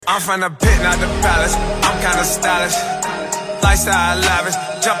I'm from the pit, not the palace. I'm kinda stylish, lifestyle lavish.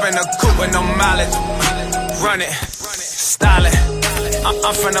 Jump in the coupe with no mileage. Run it, style it. I'm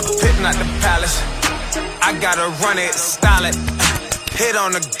from the pit, not the palace. I gotta run it, style it. Hit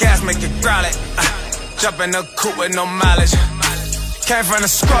on the gas, make it growl it. Jump in the coupe with no mileage. Came from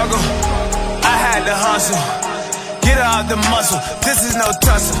the struggle, I had to hustle. Get out the muscle, this is no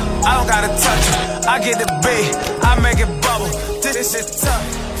tussle. I don't gotta touch it, I get the beat, I make it bubble. This is tough,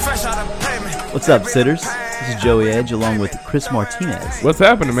 fresh out of payment. What's up, sitters? This is Joey Edge along with Chris Martinez. What's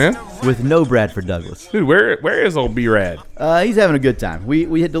happening, man? With no Bradford Douglas. Dude, where is old B-Rad? He's having a good time.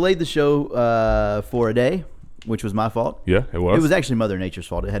 We had delayed the show for a day, which was my fault. Yeah, it was. It was actually Mother Nature's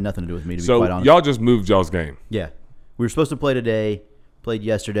fault. It had nothing to do with me, to be So quite honest. y'all just moved y'all's game. Yeah. We were supposed to play today, played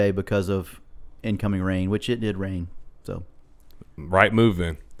yesterday because of incoming rain, which it did rain. So, Right move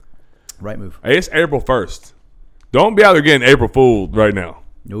then. right move. Hey, it's April 1st. Don't be out there getting April Fooled right now.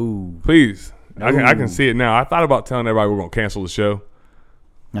 Ooh. Please. I can see it now. I thought about telling everybody we're going to cancel the show.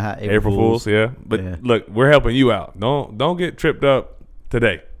 April Fools, yeah. But Yeah. look, we're helping you out. Don't get tripped up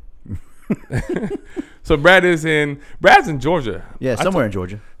today. So Brad's in Georgia. Yeah, somewhere in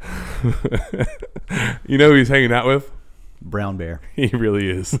Georgia. You know who he's hanging out with? Brown Bear. He really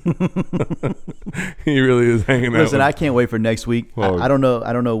is. He really is hanging out. Listen, I can't wait for next week. Well, I don't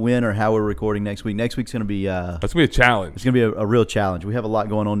know when or how we're recording next week. Next week's going to be That's gonna be a challenge. it's going to be a real challenge. We have a lot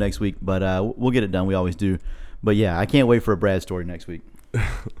going on next week, but we'll get it done. We always do. But yeah, I can't wait for a Brad story next week.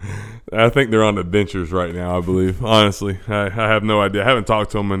 I think they're on adventures right now, I believe. Honestly, I have no idea. I haven't talked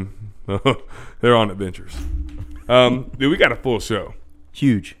to them, and they're on adventures. Dude, we got a full show.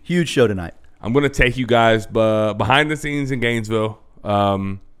 Huge show tonight. I'm going to take you guys behind the scenes in Gainesville.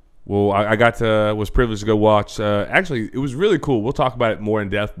 Well, I was privileged to go watch. Actually, it was really cool. We'll talk about it more in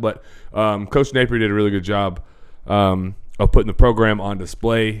depth, but Coach Napier did a really good job of putting the program on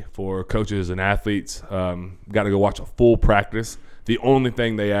display for coaches and athletes. Got to go watch a full practice. The only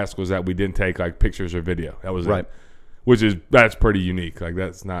thing they asked was that we didn't take like pictures or video. That was Right. it. That's pretty unique. Like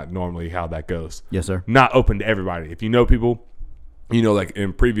that's not normally how that goes. Yes, sir. Not open to everybody. If you know people, you know, like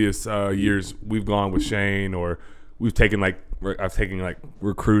in previous years, we've gone with Shane, or I've taken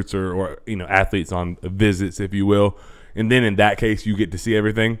recruits or you know athletes on visits, if you will, and then in that case, you get to see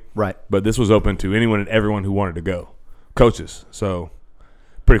everything. Right. But this was open to anyone and everyone who wanted to go, coaches. So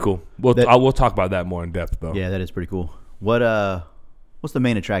pretty cool. We'll talk about that more in depth, though. Yeah, that is pretty cool. What's the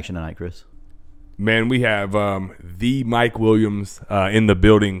main attraction tonight, Chris? Man, we have the Mike Williams in the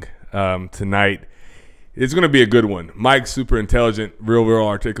building tonight. It's going to be a good one. Mike's super intelligent, real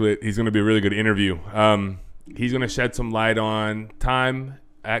articulate. He's going to be a really good interview. He's going to shed some light on time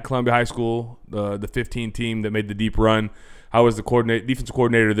at Columbia High School, the 15 team that made the deep run. I was the defensive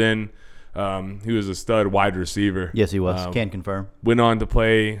coordinator then. He was a stud wide receiver. Yes, he was. Can confirm. Went on to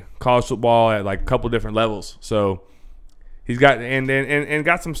play college football at like a couple different levels. So he's got and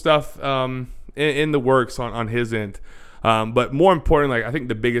got some stuff in the works on his end. But more importantly, I think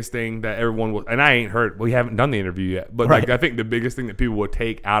the biggest thing that everyone will, and we haven't done the interview yet, but right. I think the biggest thing that people will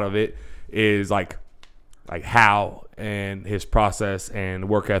take out of it is like how and his process and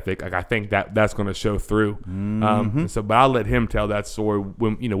work ethic. Like I think that's going to show through. Mm-hmm. But I'll let him tell that story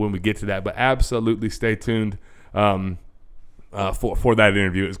when we get to that. But absolutely stay tuned for that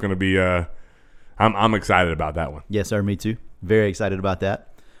interview. It's going to be. I'm excited about that one. Yes, sir. Me too. Very excited about that.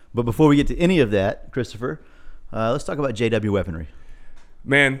 But before we get to any of that, Christopher, let's talk about JW Weaponry.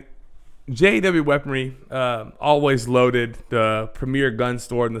 Man, JW Weaponry, always loaded, the premier gun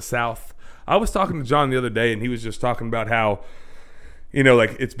store in the South. I was talking to John the other day, and he was just talking about how,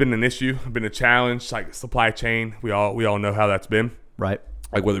 like it's been an issue, been a challenge, like supply chain. We all know how that's been. Right.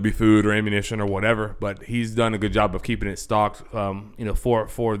 Like whether it be food or ammunition or whatever, but he's done a good job of keeping it stocked, for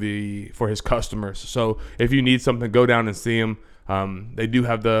his customers. So if you need something, go down and see him. They do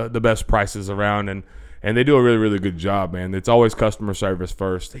have the best prices around, and they do a really, really good job, man. It's always customer service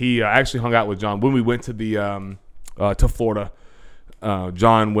first. He actually hung out with John when we went to to Florida.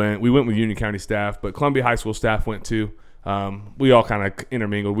 We went with Union County staff, but Columbia High School staff went too. We all kind of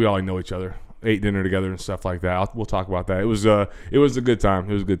intermingled. We all know each other. Ate dinner together and stuff like that. We'll talk about that. It was a good time.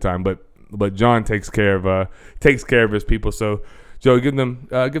 It was a good time. But John takes care of his people. So Joe, give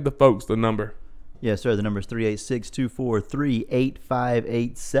the folks the number. Yes, sir. The number is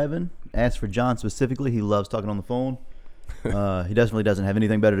 386-243-8587. Ask for John specifically. He loves talking on the phone. He definitely doesn't have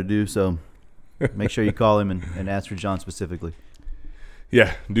anything better to do, so make sure you call him and ask for John specifically.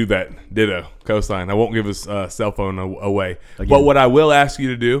 Yeah, do that. Ditto. Cosign. I won't give his cell phone away. Again. But what I will ask you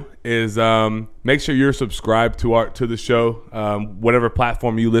to do is make sure you're subscribed to the show, whatever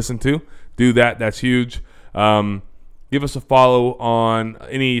platform you listen to. Do that. That's huge. give us a follow on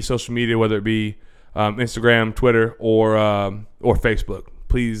any social media, whether it be Instagram, Twitter, or Facebook.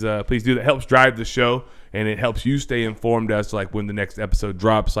 Please do that. It helps drive the show, and it helps you stay informed as to like when the next episode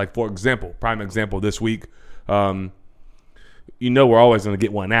drops. Like, for example, prime example this week, we're always going to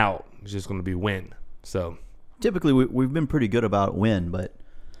get one out. It's just going to be when. So typically we've been pretty good about when, but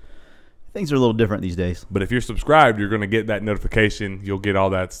things are a little different these days. But if you're subscribed, you're going to get that notification. You'll get all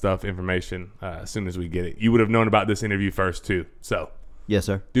that stuff, information as soon as we get it. You would have known about this interview first too. So yes,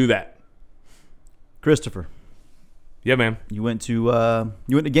 sir. Do that. Christopher. Yeah, man. You went to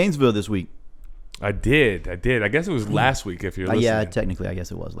Gainesville this week. I did. I guess it was last week if you're listening. Yeah, technically, I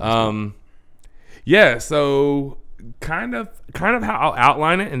guess it was last week. Yeah, so kind of how I'll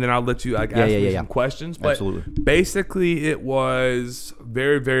outline it, and then I'll let you ask me some questions. But absolutely. Basically, it was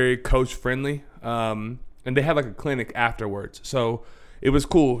very, very coach friendly, and they had like a clinic afterwards. So it was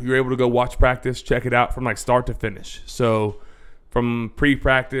cool. You were able to go watch practice, check it out from like start to finish. So from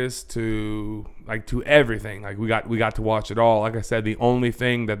pre-practice to everything, like we got to watch it all. Like I said, the only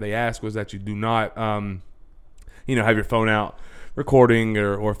thing that they asked was that you do not, have your phone out recording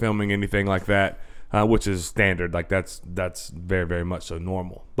or filming anything like that, which is standard. Like that's very, very much so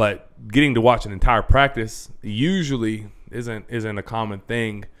normal. But getting to watch an entire practice usually isn't a common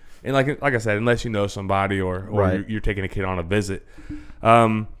thing. And like I said, unless you know somebody or right. you're taking a kid on a visit.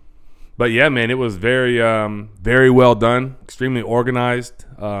 But yeah, man, it was very, very well done, extremely organized.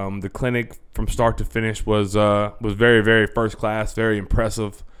 The clinic from start to finish was very, very first class, very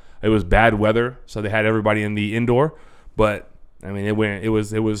impressive. It was bad weather, so they had everybody in the indoor, but I mean, it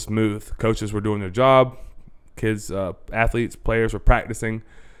was smooth. Coaches were doing their job, kids, athletes, players were practicing,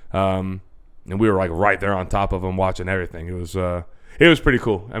 and we were like right there on top of them watching everything. It was pretty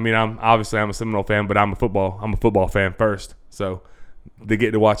cool. I mean, I'm a Seminole fan, but I'm a football fan first, so. To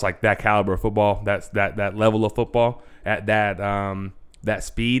get to watch like that caliber of football, that level of football at that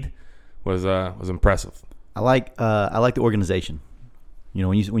speed was impressive. I like the organization.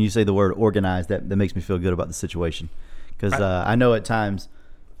 When you say the word organized, that makes me feel good about the situation, because I know at times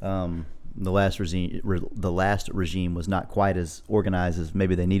the last regime was not quite as organized as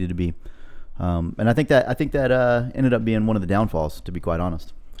maybe they needed to be, and I think that ended up being one of the downfalls, to be quite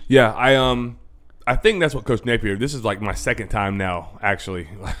honest. Yeah, I think that's what Coach Napier. This is like my second time now, actually,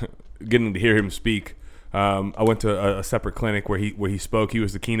 getting to hear him speak. I went to a separate clinic where he spoke. He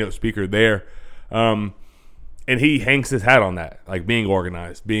was the keynote speaker there, and he hangs his hat on that, like being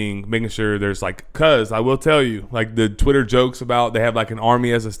organized, making sure there's like. Cause I will tell you, like the Twitter jokes about they have like an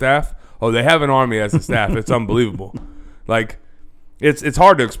army as a staff. Oh, they have an army as a staff. It's unbelievable. Like it's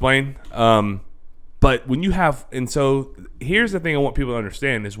hard to explain. But when you have, and so here's the thing I want people to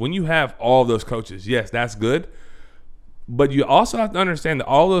understand is when you have all those coaches, yes, that's good. But you also have to understand that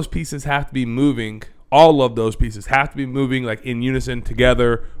all those pieces have to be moving. All of those pieces have to be moving like in unison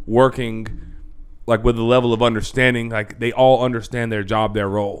together, working like with a level of understanding. Like they all understand their job, their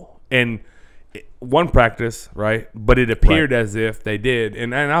role. And one practice, right? But it appeared as if they did.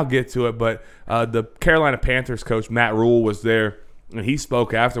 And I'll get to it. But the Carolina Panthers coach, Matt Rule, was there. And he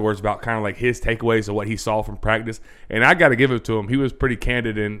spoke afterwards about kind of like his takeaways of what he saw from practice. And I got to give it to him. He was pretty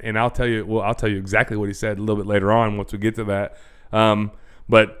candid, and I'll tell you exactly what he said a little bit later on once we get to that.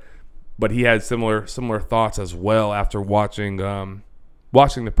 But he had similar thoughts as well after watching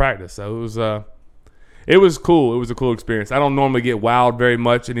the practice. So it was cool. It was a cool experience. I don't normally get wowed very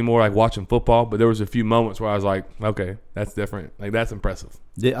much anymore, like watching football, but there was a few moments where I was like, okay, that's different. Like that's impressive.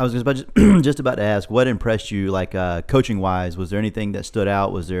 I was just about to ask, what impressed you, like coaching wise? Was there anything that stood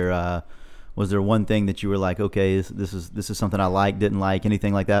out? Was there one thing that you were like, okay, this is something I like, didn't like,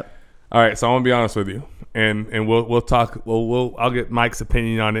 anything like that? All right, so I'm gonna be honest with you, and we'll talk. I'll get Mike's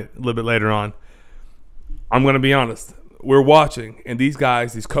opinion on it a little bit later on. I'm gonna be honest. We're watching, and these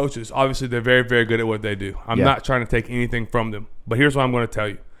guys, these coaches, obviously they're very, very good at what they do. I'm not trying to take anything from them, but here's what I'm going to tell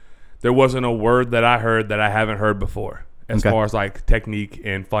you: there wasn't a word that I heard that I haven't heard before, as far as like technique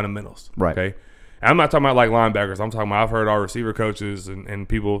and fundamentals. Right. Okay. And I'm not talking about like linebackers. I'm talking about I've heard our receiver coaches and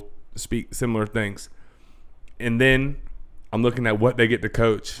people speak similar things, and then I'm looking at what they get to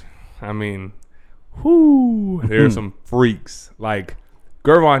coach. I mean, there's some freaks. Like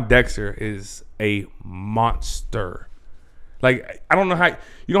Gervon Dexter is a monster. Like, I don't know how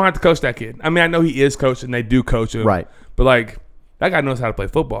 – you don't have to coach that kid. I mean, I know he is coached and they do coach him. Right. But, like, that guy knows how to play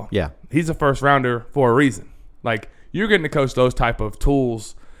football. Yeah. He's a first-rounder for a reason. Like, you're getting to coach those type of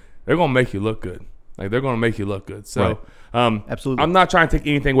tools. They're going to make you look good. Like, they're going to make you look good. So, absolutely. I'm not trying to take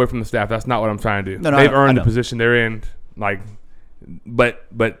anything away from the staff. That's not what I'm trying to do. No, they've earned the position they're in. Like, but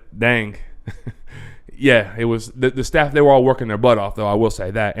dang. Yeah, it was the staff. They were all working their butt off, though. I will say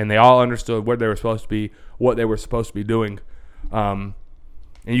that, and they all understood what they were supposed to be doing. And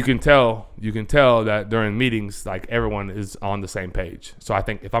you can tell that during meetings, like everyone is on the same page. So I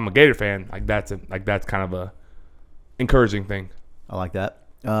think if I'm a Gator fan, that's kind of a encouraging thing. I like that.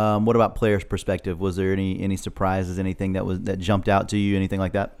 What about players' perspective? Was there any surprises? Anything that jumped out to you? Anything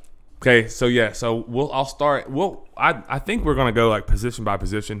like that? Okay, so I'll start. I think we're gonna go like position by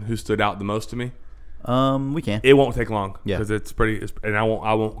position. Who stood out the most to me? We can. It won't take long Yeah. because and I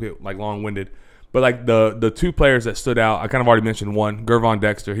won't get like long winded. But like the two players that stood out, I kind of already mentioned one, Gervon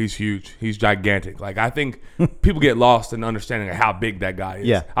Dexter. He's huge. He's gigantic. Like I think people get lost in understanding of how big that guy is.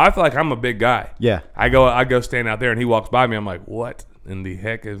 Yeah. I feel like I'm a big guy. Yeah. I go stand out there and he walks by me. I'm like, what in the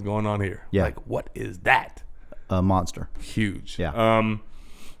heck is going on here? Yeah. Like what is that? A monster. Huge. Yeah.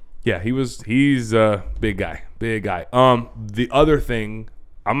 Yeah, he's a big guy. Big guy. The other thing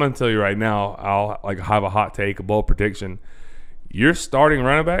I'm gonna tell you right now, I'll like have a hot take, a bold prediction. Your starting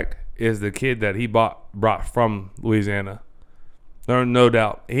running back is the kid that he brought from Louisiana. There's no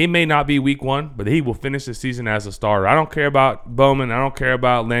doubt. He may not be week 1, but he will finish the season as a starter. I don't care about Bowman. I don't care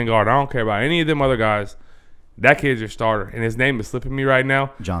about Lingard. I don't care about any of them other guys. That kid's your starter, and his name is slipping me right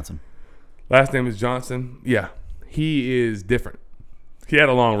now. Johnson. Last name is Johnson. Yeah, he is different. He had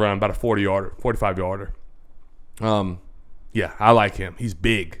a long run, about a 40-yarder, 45-yarder. Yeah, I like him. He's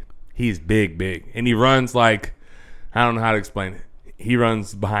big. He's big. And he runs like, I don't know how to explain it. He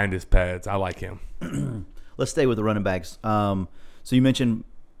runs behind his pads. I like him. Let's stay with the running backs. So you mentioned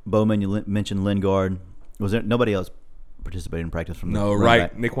Bowman. You mentioned Lingard. Was there nobody else participated in practice from the No, running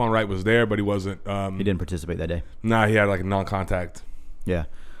Wright. back? Naquan Wright was there, but he wasn't. He didn't participate that day. Nah, he had like a non-contact. Yeah.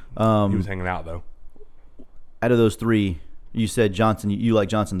 He was hanging out, though. Out of those three, you said Johnson. You like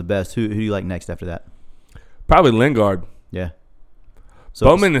Johnson the best. Who do you like next after that? Probably Lingard. Yeah. So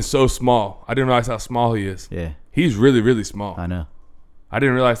Bowman is so small. I didn't realize how small he is. Yeah. He's really, really small. I know. I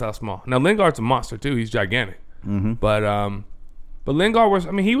didn't realize how small. Now Lingard's a monster too. He's gigantic. Mm-hmm. But Lingard was.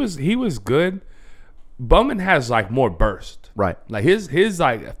 I mean, he was good. Bowman has like more burst. Right. Like his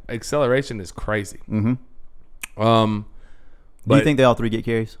like acceleration is crazy. Mm-hmm. But Do you think they all three get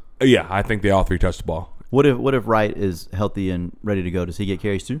carries? Yeah, I think they all three touch the ball. What if Wright is healthy and ready to go? Does he get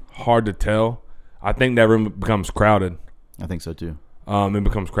carries too? Hard to tell. I think that room becomes crowded. I think so too. It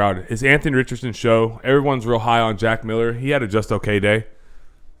becomes crowded. It's Anthony Richardson's show. Everyone's real high on Jack Miller. He had a just okay day.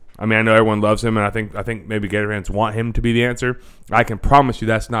 I mean, I know everyone loves him, and I think maybe Gator fans want him to be the answer. I can promise you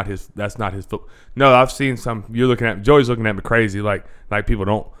that's not his foot. No, I've seen some. Joey's looking at me crazy, like people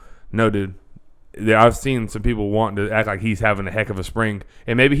don't know, dude. I've seen some people wanting to act like he's having a heck of a spring,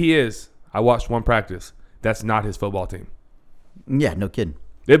 and maybe he is. I watched one practice. That's not his football team. Yeah, no kidding.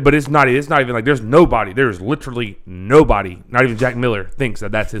 But it's not even like there's nobody. There's literally nobody, not even Jack Miller, thinks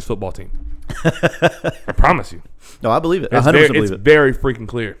that that's his football team. I promise you. No, I believe it. It's 100% very, believe it's it. very freaking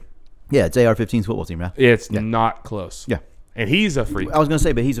clear. Yeah, it's AR-15's football team, right? It's not close. Yeah. And he's a freak. I was going to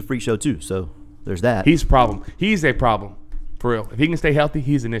say, but he's a freak show too, so there's that. He's a problem. He's a problem. For real. If he can stay healthy,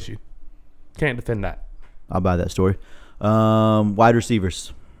 he's an issue. Can't defend that. I'll buy that story. Wide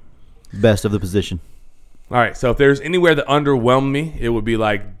receivers. Best of the position. All right, so if there's anywhere that underwhelmed me, it would be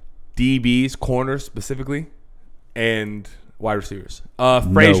like DBs, corners specifically, and wide receivers.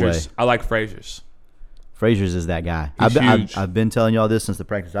 Frazier's. way. I like Frazier's. Frazier's is that guy. He's huge. I've been telling y'all this since the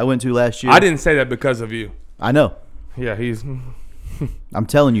practice I went to last year. I didn't say that because of you. I know. Yeah, I'm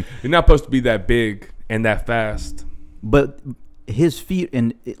telling you. you're not supposed to be that big and that fast. But his feet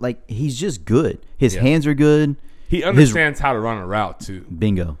and like he's just good. His hands are good. He understands how to run a route too.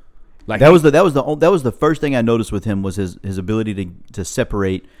 Bingo. Like that was the first thing I noticed with him was his ability to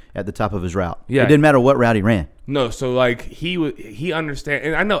separate at the top of his route. Yeah. It didn't matter what route he ran. No, so like he understands,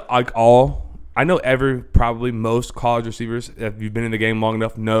 and I know probably most college receivers, if you've been in the game long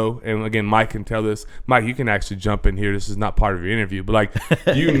enough, know. And again, Mike can tell this. Mike, you can actually jump in here. This is not part of your interview, but like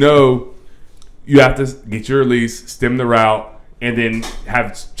you have to get your release, stem the route, and then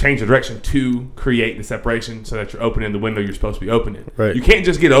change the direction to create the separation so that you're opening the window you're supposed to be opening. Right. You can't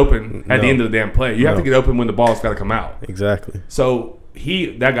just get open at the end of the damn play. You have to get open when the ball's got to come out. Exactly. So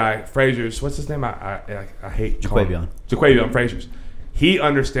that guy, Frazier's, what's his name? I hate Jaquavion. Jaquavion Frazier's. He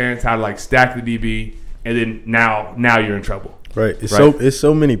understands how to like stack the DB, and then now you're in trouble. Right. It's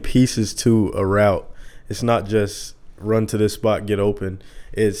so many pieces to a route. It's not just run to this spot, get open.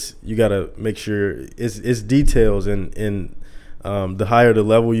 It's you got to make sure it's details, and the higher the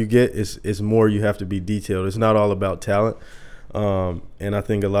level you get, it's more you have to be detailed. It's not all about talent, and I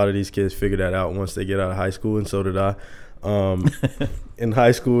think a lot of these kids figure that out once they get out of high school, and so did I. In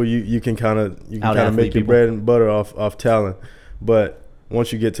high school, you can kind of make your bread and butter off talent, but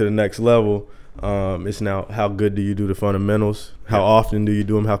once you get to the next level, It's now how good do you do the fundamentals? How often do you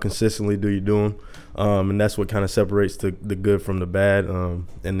do them? How consistently do you do them? And that's what kind of separates the good from the bad, and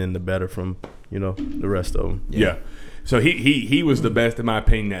then the better from the rest of them. Yeah. So he was the best in my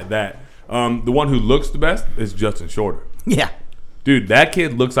opinion at that. The one who looks the best is Justin Shorter. Yeah. Dude, that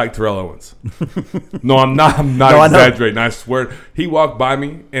kid looks like Terrell Owens. No, I'm not exaggerating. I swear. He walked by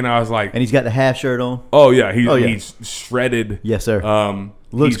me, and I was like... And he's got the half shirt on. Oh, yeah. He's shredded. Yes, sir.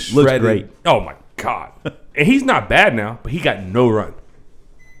 Looks great. Oh, my God. And he's not bad now, but he got no run.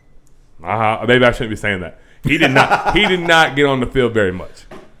 Maybe I shouldn't be saying that. He did not get on the field very much.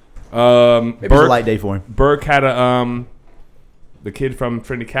 Maybe it was a light day for him. Burke had the kid from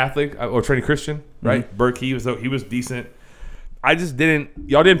Trinity Catholic or Trinity Christian, right? Mm-hmm. Burke, he was decent. I just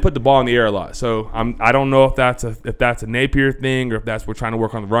y'all didn't put the ball in the air a lot. So I don't know if that's a Napier thing or if that's we're trying to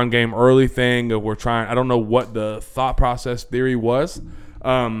work on the run game early thing or I don't know what the thought process theory was.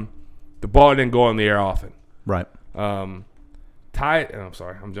 The ball didn't go in the air often. Right. I'm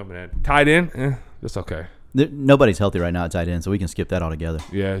sorry, I'm jumping in. Tight end, that's okay. Nobody's healthy right now at tight end, so we can skip that altogether.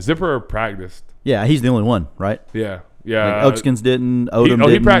 Yeah, Zipper practiced. Yeah, he's the only one, right? Yeah. Like Oakskins didn't. Odom didn't.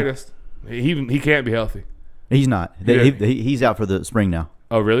 He practiced. He can't be healthy. He's not. He's out for the spring now.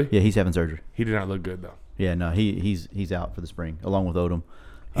 Oh, really? Yeah, he's having surgery. He did not look good though. Yeah, no, he's out for the spring along with Odom.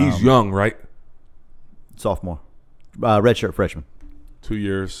 He's young, right? Sophomore, redshirt freshman. 2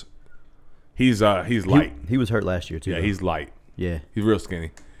 years. He's light. He was hurt last year too. Yeah, though. he's light. Yeah, he's real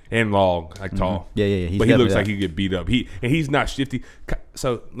skinny and long, like tall. Yeah. But he looks like he could get beat up. He's not shifty.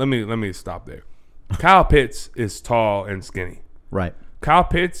 So let me stop there. Kyle Pitts is tall and skinny. Right. Kyle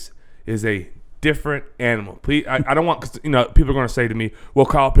Pitts is a different animal. Please, I don't want, because people are going to say to me, "Well,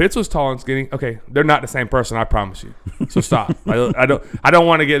 Kyle Pitts was tall and skinny." Okay, they're not the same person. I promise you. So stop. I don't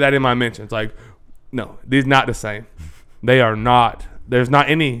want to get that in my mentions. Like, no, these not the same. They are not. There's not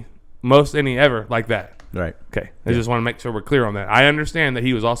any ever like that. Right. Okay. I just want to make sure we're clear on that. I understand that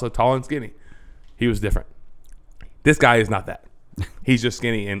he was also tall and skinny. He was different. This guy is not that. He's just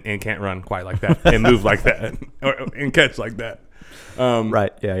skinny and can't run quite like that and move like that and catch like that.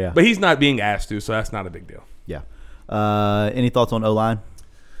 Right. Yeah. But he's not being asked to, so that's not a big deal. Yeah. Any thoughts on O-line?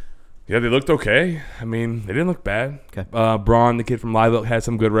 Yeah, they looked okay. I mean, they didn't look bad. Okay. Braun, the kid from Live Oak, had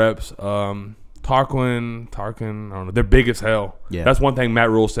some good reps. Tarquin, I don't know. They're big as hell. Yeah. That's one thing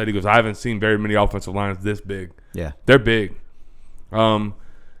Matt Rule said. He goes, I haven't seen very many offensive lines this big. Yeah. They're big.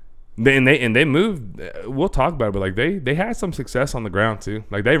 They moved. We'll talk about it, but like they had some success on the ground too.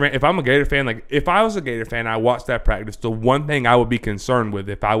 Like they ran. If I'm a Gator fan, like if I was a Gator fan, I watched that practice. The one thing I would be concerned with,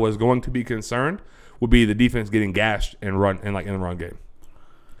 if I was going to be concerned, would be the defense getting gashed and in the run game.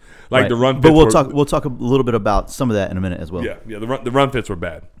 Like right. the run. But we'll talk a little bit about some of that in a minute as well. Yeah. The run fits were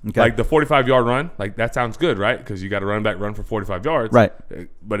bad. Okay. Like the 45-yard run, like that sounds good, right? Because you got a running back run for 45 yards, right?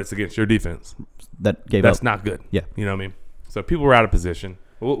 But it's against your defense. That's not good. Yeah. You know what I mean? So people were out of position.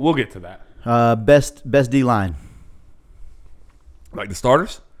 We'll get to that. Best D line. Like the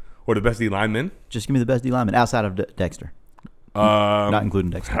starters or the best D linemen? Just give me the best D lineman outside of Dexter. Not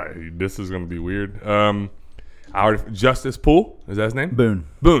including Dexter. This is going to be weird. Justice Poole, is that his name? Boone.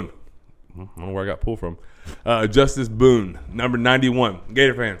 I don't know where I got Poole from. Justice Boone, number 91.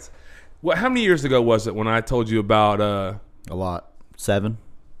 Gator fans. How many years ago was it when I told you about a lot. 7?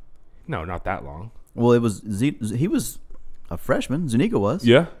 No, not that long. Well, it was he was a freshman. Zuniga was.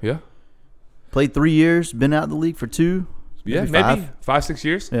 Yeah. Played 3 years, been out of the league for 2. Maybe 5-6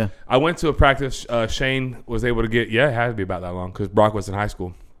 years. Yeah. I went to a practice Shane was able to get. Yeah, it had to be about that long because Brock was in high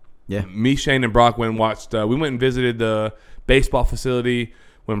school. Yeah. Me, Shane, and Brock went and watched. We went and visited the baseball facility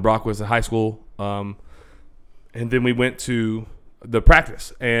when Brock was in high school. And then we went to the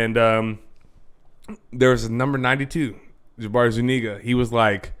practice. And there was a number 92, Jabari Zuniga. He was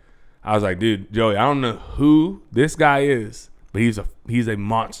like, I was like, dude, Joey, I don't know who this guy is, but he's a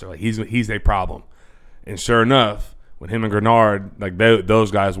monster. Like he's a problem. And sure enough, when him and Grenard, like those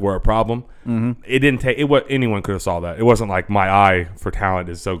guys were a problem. Mm-hmm. It didn't take anyone could have saw that. It wasn't like my eye for talent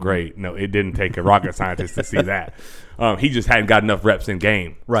is so great. No, it didn't take a rocket scientist to see that. He just hadn't got enough reps in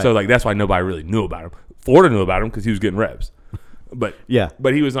game. Right. So like that's why nobody really knew about him. Florida knew about him because he was getting reps. But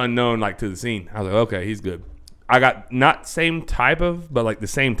he was unknown like to the scene. I was like, okay, he's good. I got not same type of, but like the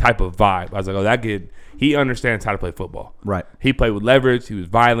same type of vibe. I was like, oh, that kid, he understands how to play football. Right. He played with leverage. He was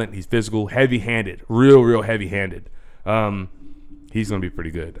violent. He's physical, heavy-handed, real heavy-handed. He's going to be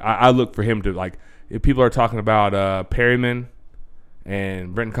pretty good. I look for him to, like, if people are talking about Perryman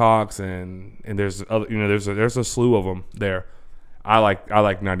and Brenton Cox and there's other, there's a slew of them there. I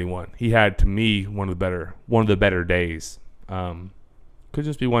like 91. He had, to me, one of the better days. Could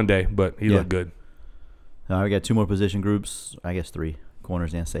just be one day, but he looked good. We got 2 more position groups. I guess 3.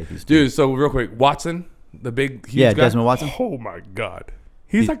 corners and safeties. Dude, so real quick, Watson, the big huge guy. Desmond Watson. Oh my God,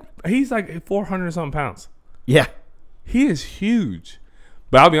 he's like 400 something pounds. Yeah, He is huge,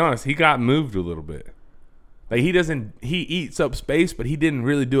 but I'll be honest, he got moved a little bit. Like he eats up space, but he didn't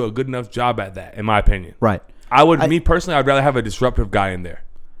really do a good enough job at that, in my opinion. right. Me personally, I'd rather have a disruptive guy in there.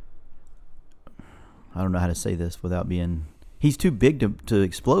 I don't know how to say this without being. He's too big to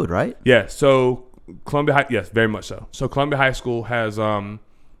explode, right? Yeah. So Columbia High, yes, very much so. So Columbia High School has they're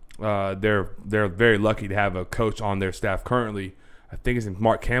very lucky to have a coach on their staff currently. I think his name's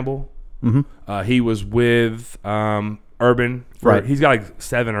Mark Campbell. Mm-hmm. He was with Urban. Right. He's got like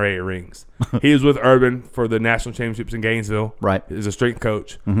 7 or 8 rings. He was with Urban for the national championships in Gainesville. Right. He's a strength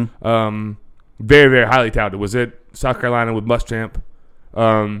coach. Mm-hmm. Very, very highly touted. Was at South Carolina with Muschamp.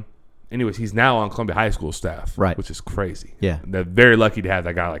 Anyways, he's now on Columbia High School staff. Right. Which is crazy. Yeah. They're very lucky to have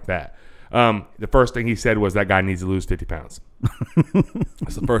that guy like that. The first thing he said was that guy needs to lose 50 pounds.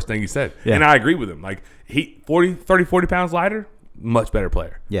 That's the first thing he said. Yeah. And I agree with him. Like 40 pounds lighter, much better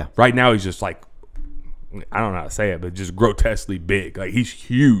player. Yeah. Right now he's just like, I don't know how to say it, but just grotesquely big. Like he's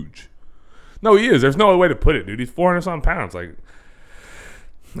huge. No, he is. There's no other way to put it, dude. He's 400 something pounds. Like,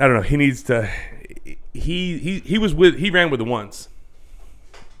 I don't know. He needs to. He ran with the ones.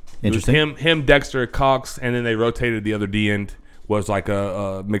 Interesting. It was him, Dexter, Cox, and then they rotated the other D end. Was like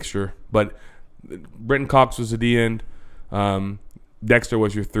a mixture, but Brenton Cox was the D end. Dexter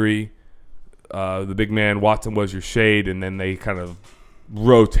was your 3. The big man Watson was your shade, and then they kind of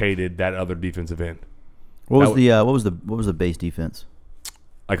rotated that other defensive end. What was the base defense?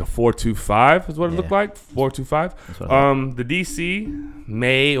 Like a 4-2-5 is what it Yeah. looked like. 4-2-5. The DC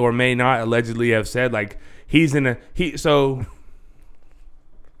may or may not allegedly have said like he's in so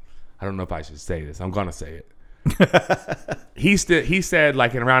I don't know if I should say this. I'm gonna say it. He said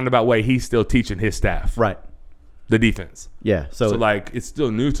like in a roundabout way he's still teaching his staff Right. the defense. Yeah. So like it's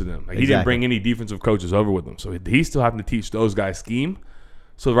still new to them. Like, he didn't Exactly. bring any defensive coaches over with him, so he's still having to teach those guys scheme.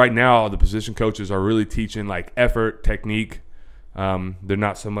 So right now the position coaches are really teaching like effort, technique. They're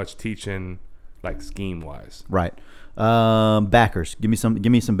not so much teaching like scheme wise. Right. Backers. Give me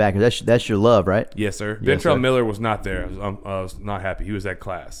some backers. That's your love, right? Yes, sir. Yes, Ventrell sir. Miller was not there. I was not happy. He was at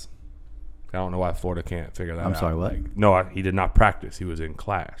class. I don't know why Florida can't figure that out. I'm sorry, what? Like, no, he did not practice. He was in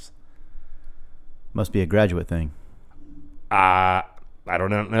class. Must be a graduate thing. I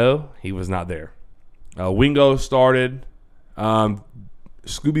don't know. He was not there. Wingo started.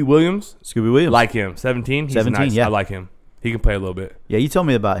 Scooby Williams. Scooby Williams. Like him. 17. He's 17, nice. yeah. I like him. He can play a little bit. Yeah, you told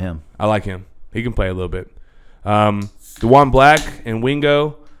me about him. I like him. He can play a little bit. DeJuan Black and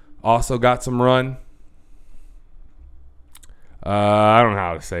Wingo also got some run. I don't know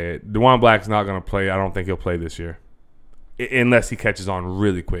how to say it. DeJuan Black's not going to play. I don't think he'll play this year unless he catches on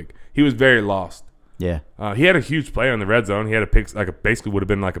really quick. He was very lost. Yeah. He had a huge play in the red zone. He had a pick, basically would have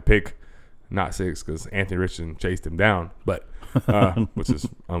been like a pick, not 6 because Anthony Richardson chased him down, but which is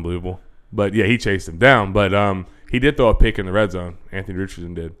unbelievable. But yeah, he chased him down. But he did throw a pick in the red zone. Anthony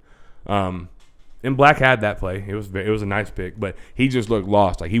Richardson did. And Black had that play. It was a nice pick, but he just looked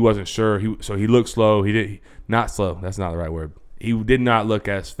lost. Like he wasn't sure. So he looked slow. Not slow. That's not the right word. He did not look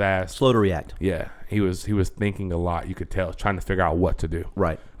as fast. Slow to react. Yeah, he was thinking a lot. You could tell, trying to figure out what to do.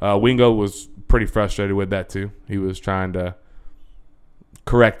 Right. Wingo was pretty frustrated with that too. He was trying to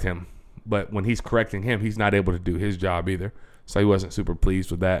correct him, but when he's correcting him, he's not able to do his job either. So he wasn't super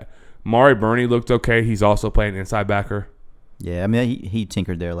pleased with that. Mari Burney looked okay. He's also playing inside backer. Yeah, I mean he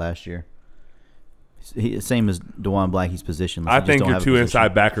tinkered there last year. Same as DeJuan Black. He's positionless. I think your 2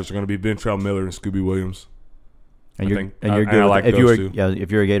 inside backers are going to be Ventrell Miller and Scooby Williams. And you're good. I like if those two.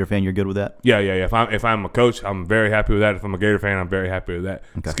 If you're a Gator fan, you're good with that. Yeah. If I'm a coach, I'm very happy with that. If I'm a Gator fan, I'm very happy with that.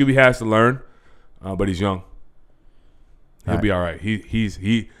 Okay. Scooby has to learn, but he's young. He'll All be all right. He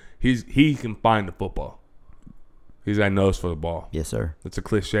can find the football. He's got a nose for the ball. Yes, sir. It's a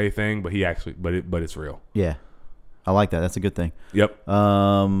cliche thing, but it's real. Yeah, I like that. That's a good thing. Yep.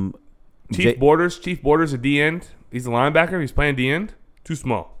 Chief Borders a D end. He's a linebacker. He's playing D end. Too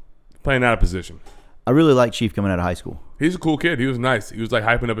small. Playing out of position. I really like Chief coming out of high school. He's a cool kid. He was nice. He was like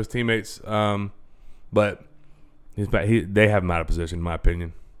hyping up his teammates. But they have him out of position, in my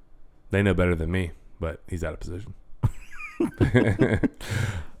opinion. They know better than me, but he's out of position.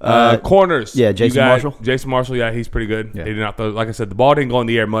 Corners. Yeah, Jason Marshall. Jason Marshall, yeah, he's pretty good. Yeah. They did not throw, like I said, the ball didn't go in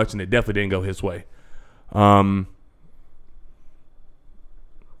the air much, and it definitely didn't go his way. Nothing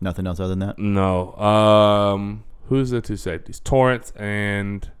else other than that. No. Who's the 2 safeties? Torrance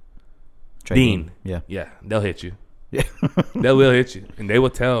and Trey Dean. Yeah. They'll hit you. Yeah. They will hit you, and they will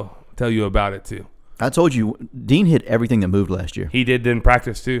tell you about it too. I told you, Dean hit everything that moved last year. He did in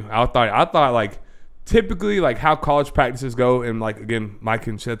practice too. I thought like typically like how college practices go, and like again, Mike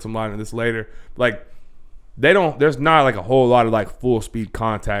can shed some light on this later. Like there's not like a whole lot of like full speed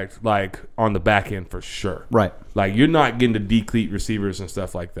contact like on the back end for sure. Right. Like you're not getting to decleat receivers and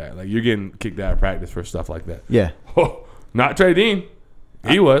stuff like that. Like you're getting kicked out of practice for stuff like that. Yeah. Oh, not Trey Dean.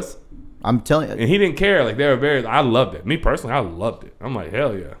 He was. I'm telling you. And he didn't care. Like they were very. I loved it. Me personally, I loved it. I'm like,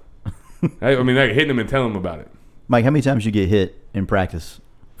 hell yeah. I mean, like hitting him and telling him about it. Mike, how many times you get hit in practice,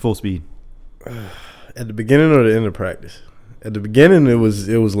 full speed? At the beginning or the end of practice? At the beginning, it was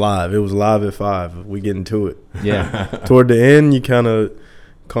live. It was live at 5. We get into it. Yeah. Toward the end, you kind of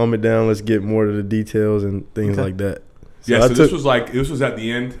calm it down. Let's get more to the details and things like that. So yeah. So this was at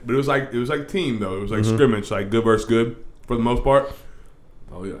the end, but it was like team though. It was like scrimmage, like good versus good for the most part.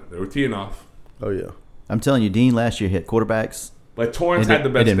 Oh yeah, they were teeing off. Oh yeah. I'm telling you, Dean last year hit quarterbacks. Like Torrance had the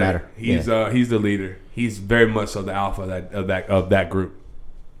best. It didn't day. matter. He's the leader. He's very much so the alpha of that group.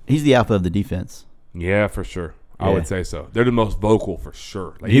 He's the alpha of the defense. Yeah, for sure. I Yeah. would say so. They're the most vocal for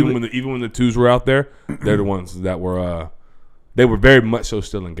sure. Like He even would- when the twos were out there, they're the ones that were they were very much so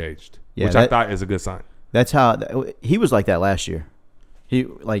still engaged, Yeah, which I thought is a good sign. That's how he was like that last year. He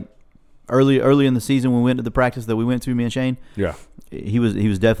like early in the season when we went to the practice that we went to, me and Shane. Yeah. He was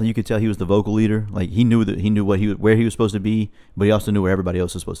definitely, you could tell he was the vocal leader. Like he knew where he was supposed to be, but he also knew where everybody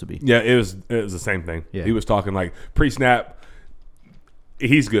else was supposed to be. Yeah, it was the same thing. Yeah. He was talking like pre-snap.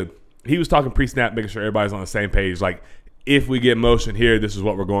 He's good. He was talking pre-snap, making sure everybody's on the same page. Like, if we get motion here, this is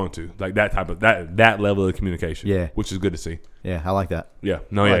what we're going to. Like that type of that level of communication. Yeah. Which is good to see. Yeah, I like that. Yeah.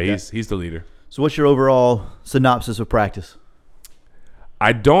 No, I yeah, like he's the leader. So what's your overall synopsis of practice?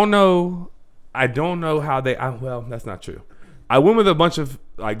 I don't know how they. Well, that's not true. I went with a bunch of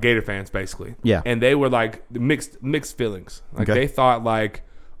like Gator fans, basically. Yeah. And they were like mixed feelings. Like Okay. they thought like,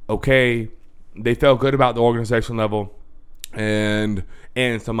 okay, they felt good about the organization level, and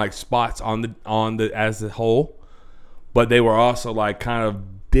some like spots on the as a whole, but they were also like kind of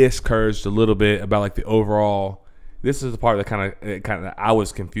discouraged a little bit about like the overall. This is the part that kind of I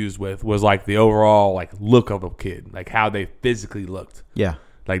was confused with, was like the overall like look of a kid, like how they physically looked. Yeah.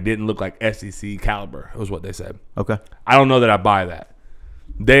 Like didn't look like SEC caliber was what they said. Okay. I don't know that I buy that.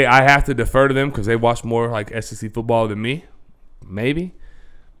 I have to defer to them because they watch more like SEC football than me, maybe.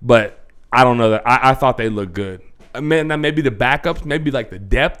 But I don't know that. I thought they looked good. Now maybe the backups, maybe like the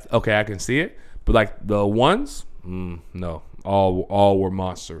depth. Okay, I can see it. But like the ones, no, all were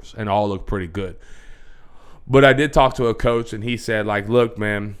monsters and all looked pretty good. But I did talk to a coach, and he said, like, look,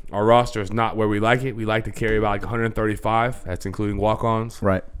 man, our roster is not where we like it. We like to carry about like 135. That's including walk-ons.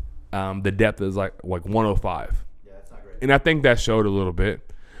 Right. The depth is like 105. Yeah, that's not great. And I think that showed a little bit.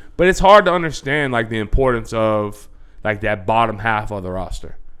 But it's hard to understand, like, the importance of, like, that bottom half of the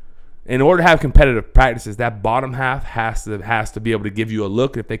roster. In order to have competitive practices, that bottom half has to be able to give you a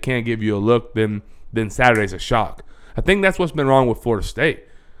look. If they can't give you a look, then Saturday's a shock. I think that's what's been wrong with Florida State.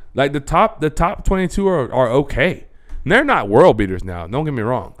 Like the top 22 are okay. And they're not world beaters now. Don't get me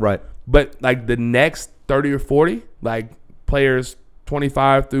wrong. Right. But like the next 30 or 40, like players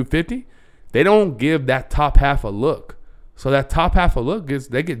 25 through 50, they don't give that top half a look. So that top half a look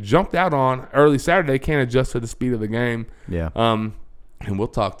they get jumped out on early Saturday. They can't adjust to the speed of the game. Yeah. And we'll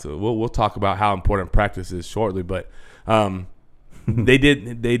talk about how important practice is shortly. But they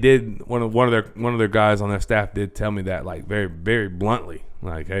did one of their guys on their staff did tell me that, like, very, very bluntly,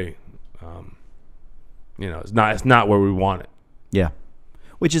 like, hey, it's not where we want it. Yeah.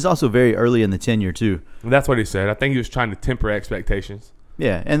 Which is also very early in the tenure too. And that's what he said. I think he was trying to temper expectations.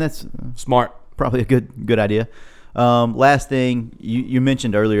 Yeah, and that's Smart. probably a good idea. Last thing, you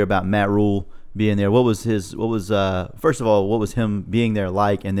mentioned earlier about Matt Rule being there. First of all, what was him being there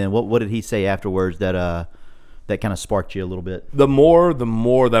like, and then what did he say afterwards that kind of sparked you a little bit? The more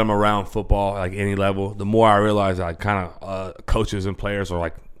that I'm around football, like any level, the more I realize like kind of coaches and players are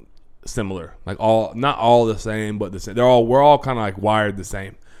like similar, like not all the same, but the same. We're all kind of like wired the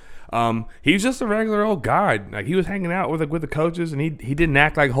same. He's just a regular old guy. Like he was hanging out with the coaches, and he didn't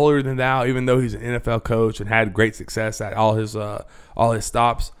act like holier than thou, even though he's an NFL coach and had great success at all his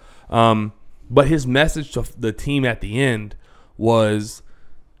stops. But his message to the team at the end was,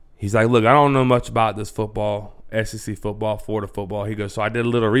 he's like, look, I don't know much about this football, SEC football, Florida football. He goes, so I did a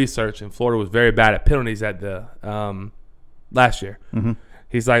little research, and Florida was very bad at penalties at the last year. Mm-hmm.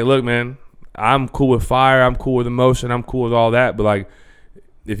 He's like, look, man, I'm cool with fire. I'm cool with emotion. I'm cool with all that. But, like,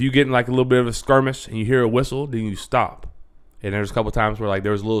 if you get in, like, a little bit of a skirmish and you hear a whistle, then you stop. And there's a couple times where, like,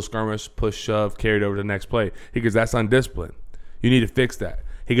 there was a little skirmish, push, shove, carried over to the next play. He goes, that's undisciplined. You need to fix that.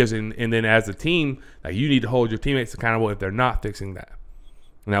 He goes, and then as a team, like, you need to hold your teammates accountable if they're not fixing that.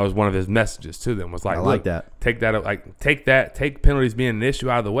 And that was one of his messages to them. Was like, I like look, that. Take penalties being an issue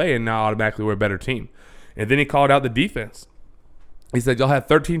out of the way, and now automatically we're a better team. And then he called out the defense. He said, y'all had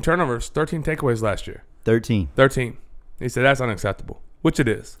 13 turnovers, 13 takeaways last year. 13. He said, that's unacceptable, which it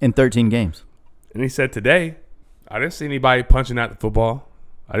is. In 13 games. And he said, today, I didn't see anybody punching at the football.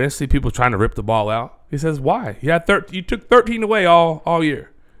 I didn't see people trying to rip the ball out. He says, why? You took 13 away all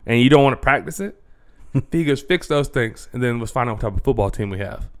year, and you don't want to practice it? He goes, fix those things, and then let's find out what type of football team we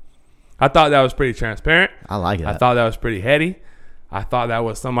have. I thought that was pretty transparent. I like it. I thought that was pretty heady. I thought that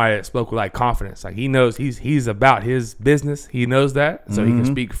was somebody that spoke with like confidence. Like he knows he's about his business. He knows that, so he can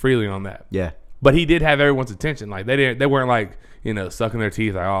speak freely on that. Yeah. But he did have everyone's attention. Like they weren't like, sucking their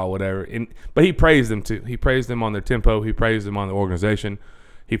teeth like, oh, whatever. But he praised them too. He praised them on their tempo. He praised them on the organization.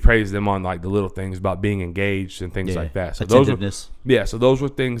 He praised them on like the little things about being engaged and things like that. So attentiveness. Those were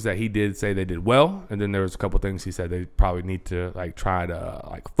things that he did say they did well. And then there was a couple things he said they probably need to like try to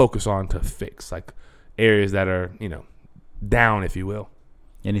like focus on to fix, like areas that are, down, if you will.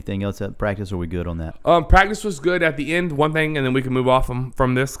 Anything else at practice, or are we good on that? Practice was good at the end. One thing, and then we can move off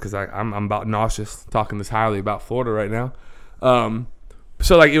from this because I'm about nauseous talking this highly about Florida right now.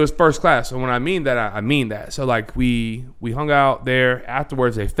 So like it was first class, and when I mean that, I mean that. So like we hung out there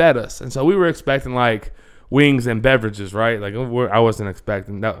afterwards. They fed us, and so we were expecting like wings and beverages, right? Like I wasn't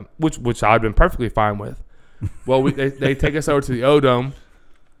expecting that, which I'd been perfectly fine with. Well, they take us over to the O-Dome.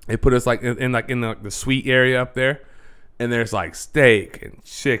 They put us like in the suite area up there. And there's like steak and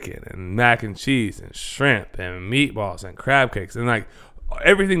chicken and mac and cheese and shrimp and meatballs and crab cakes and like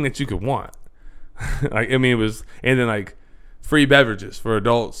everything that you could want. It was, and then like free beverages for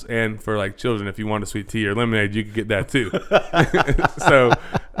adults and for like children. If you want a sweet tea or lemonade, you could get that too. So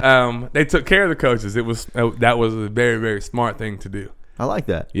they took care of the coaches. That was a very, very smart thing to do. I like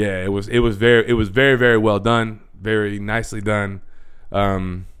that. Yeah, it was very, very well done, very nicely done.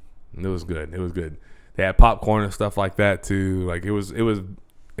 It was good. It was good. They had popcorn and stuff like that too. Like it was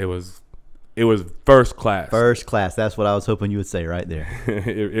first class. First class. That's what I was hoping you would say right there.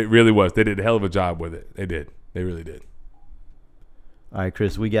 It really was. They did a hell of a job with it. They did. They really did. All right,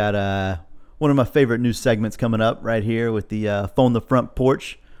 Chris. We got one of my favorite new segments coming up right here with the Phone the Front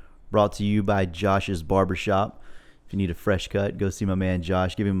Porch, brought to you by Josh's Barbershop. If you need a fresh cut, go see my man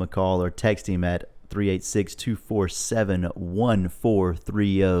Josh. Give him a call or text him at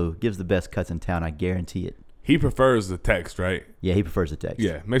 386-247-1430. Gives the best cuts in town, I guarantee it. He prefers the text, right? Yeah, he prefers the text.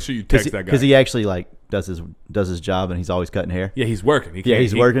 Yeah, make sure you text that guy. Because he actually like does his job and he's always cutting hair. Yeah, he's working.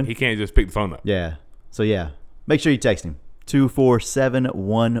 He's working. He can't just pick the phone up. Yeah. So yeah, make sure you text him.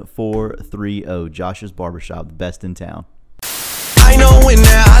 247-1430. Josh's Barbershop, the best in town. I know when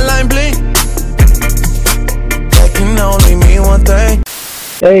that hotline blink, that can only mean one thing.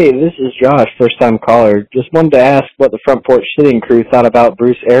 Hey, this is Josh, first-time caller. Just wanted to ask what the Front Porch Sitting crew thought about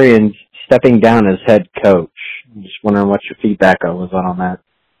Bruce Arians stepping down as head coach. I'm just wondering what your feedback was on that.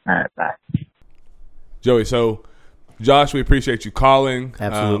 All right, bye. Joey, so Josh, we appreciate you calling.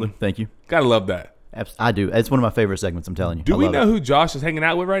 Absolutely. Thank you. Gotta love that. I do. It's one of my favorite segments, I'm telling you. Do we know who Josh is hanging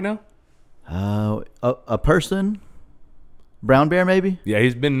out with right now? A person? Brown Bear, maybe? Yeah,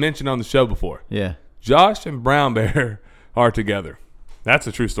 he's been mentioned on the show before. Yeah. Josh and Brown Bear are together. That's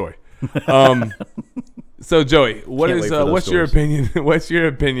a true story. So Joey, what's your opinion? What's your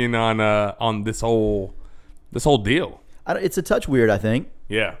opinion on this whole deal? It's a touch weird, I think.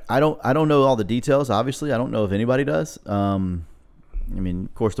 Yeah. I don't know all the details. Obviously, I don't know if anybody does. I mean,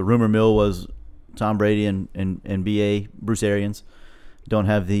 of course, the rumor mill was Tom Brady and BA Bruce Arians don't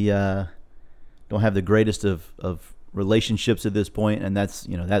have the greatest of relationships at this point, and that's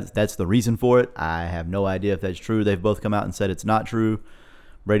the reason for it. I have no idea if that's true. They've both come out and said it's not true.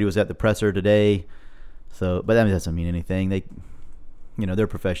 Brady was at the presser today, but that doesn't mean anything. They're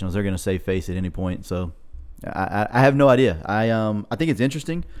professionals. They're going to save face at any point. So I have no idea. I think it's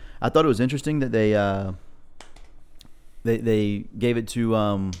interesting. I thought it was interesting that they gave it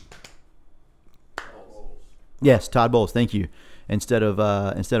to yes, Todd Bowles. Thank you. Instead of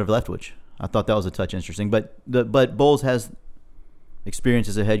Leftwich. I thought that was a touch interesting, but Bowles has experience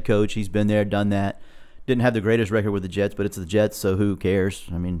as a head coach. He's been there, done that. Didn't have the greatest record with the Jets, but it's the Jets, so who cares?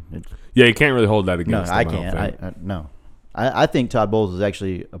 I mean, you can't really hold that against them. I can't. I think Todd Bowles is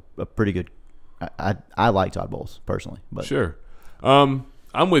actually a pretty good. I like Todd Bowles personally, but sure. I'm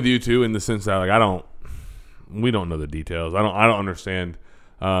with you too in the sense that we don't know the details. I don't understand.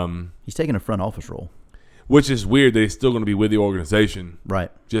 He's taking a front office role. Which is weird that he's still going to be with the organization. Right.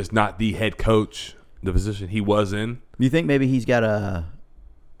 Just not the head coach, the position he was in. Do you think maybe he's got I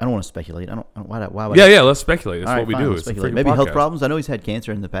don't want to speculate. Why would Yeah, let's speculate. That's what we do. It's speculate. Maybe health problems. I know he's had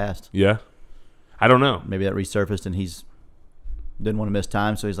cancer in the past. Yeah. I don't know. Maybe that resurfaced and he's Didn't want to miss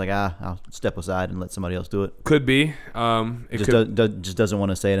time, so he's like, I'll step aside and let somebody else do it. Could be. Just doesn't want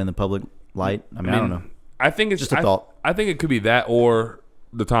to say it in the public light. I mean, I don't know. I think it's Just a thought. I think it could be that or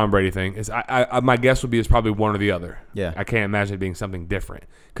the Tom Brady thing. Is my guess would be it's probably one or the other. Yeah. I can't imagine it being something different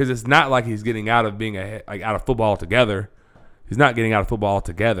because it's not like he's getting out of being out of football altogether. He's not getting out of football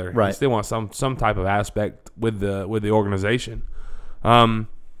altogether. Right. He still wants some type of aspect with the organization.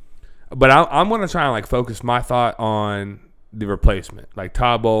 But I'm going to try and focus my thought on the replacement, like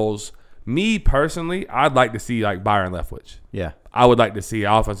Todd Bowles. Me personally, I'd like to see Byron Leftwich. Yeah. I would like to see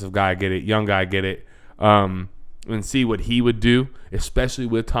an offensive guy get it, young guy get it, and see what he would do, especially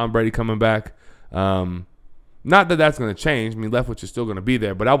with Tom Brady coming back. Not that that's going to change. I mean, Leftwich is still going to be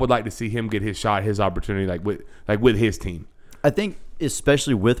there, but I would like to see him get his shot, his opportunity, with his team. I think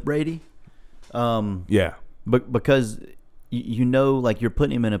especially with Brady. Yeah. But because you're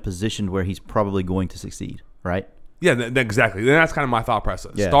putting him in a position where he's probably going to succeed, right? Yeah, exactly. And that's kind of my thought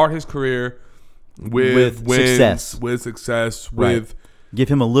process. Yeah. Start his career with wins, with success, with give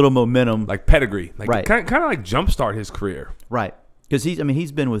him a little momentum, pedigree, right? Kind of jumpstart his career, right? Because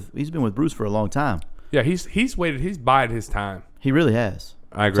he's been with Bruce for a long time. Yeah, he's waited, he's bided his time. He really has.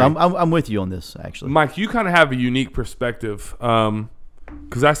 I agree. So I'm with you on this, actually, Mike. You kind of have a unique perspective,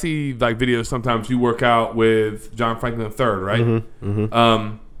 because I see videos sometimes you work out with John Franklin III, right? Mm-hmm,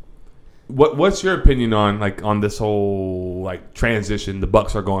 mm-hmm. What's your opinion on this whole transition the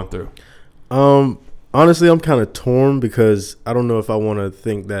Bucs are going through? Honestly, I'm kind of torn because I don't know if I want to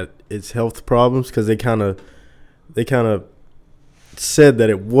think that it's health problems because they kind of said that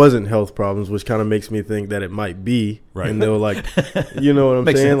it wasn't health problems, which kind of makes me think that it might be. Right. And they'll you know what I'm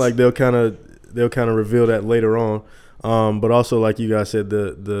saying? Sense. They'll kind of reveal that later on. But also, like you guys said,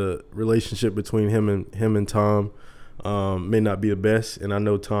 the relationship between him and Tom may not be the best, and I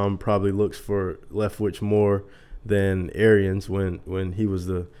know Tom probably looks for Leftwich more than Arians when he was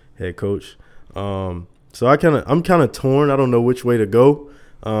the head coach. So I'm kind of torn. I don't know which way to go,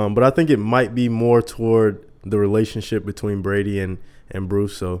 but I think it might be more toward the relationship between Brady and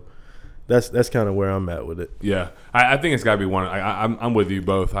Bruce. So that's kind of where I'm at with it. Yeah, I think it's got to be one. I'm with you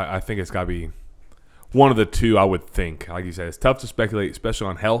both. I think it's got to be one of the two. I would think, like you said, it's tough to speculate, especially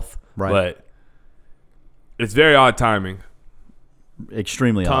on health. Right. But it's very odd timing.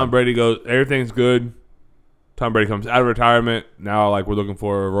 Extremely Tom odd. Brady goes, everything's good. Tom Brady comes out of retirement. Now, we're looking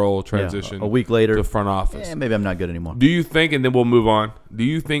for a role transition. Yeah, a week later, to front office. Yeah, maybe I'm not good anymore. Do you think, and then we'll move on, do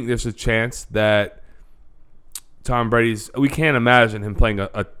you think there's a chance that Tom Brady's – we can't imagine him playing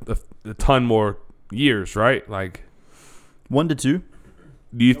a ton more years, right? 1 to 2.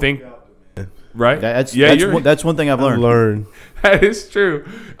 Do you think – right? That's one thing I've learned. That is true.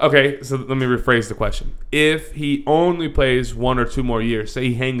 Okay, so let me rephrase the question. If he only plays 1 or 2 more years, say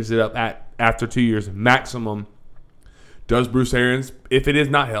he hangs it up after 2 years maximum, does Bruce Arians, if it is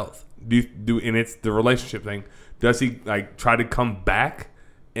not health, and it's the relationship thing, does he try to come back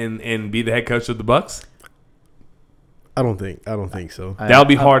and be the head coach of the Bucs? I don't think so. That'll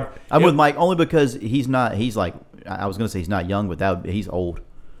be hard. I'm with Mike only because he's not. He's I was going to say he's not young, but he's old.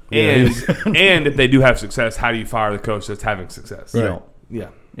 And if they do have success, how do you fire the coach that's having success? You don't. Yeah.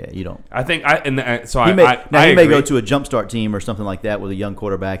 Yeah, you don't. I think he may go to a jumpstart team or something like that with a young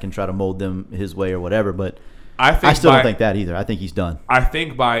quarterback and try to mold them his way or whatever. But I still don't think that either. I think he's done. I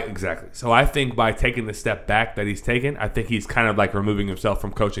think by taking the step back that he's taken, I think he's kind of removing himself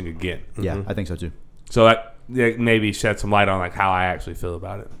from coaching again. Yeah, Mm-hmm. I think so too. So that maybe shed some light on how I actually feel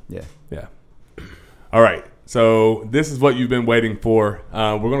about it. Yeah. Yeah. All right. So this is what you've been waiting for.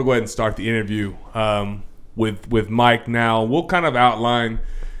 We're going to go ahead and start the interview with Mike now. We'll kind of outline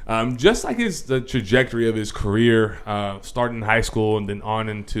just the trajectory of his career, starting in high school and then on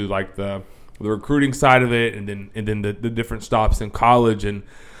into the recruiting side of it, and then the different stops in college and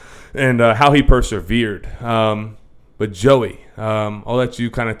how he persevered. But Joey, I'll let you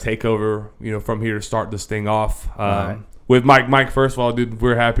kind of take over, from here to start this thing off right. with Mike. Mike, first of all, dude,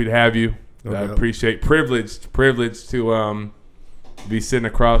 we're happy to have you. No I doubt. appreciate privileged to be sitting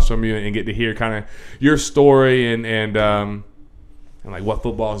across from you and get to hear kind of your story and what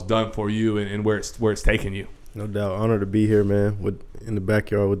football has done for you and where it's taken you. No doubt. Honored to be here, man, in the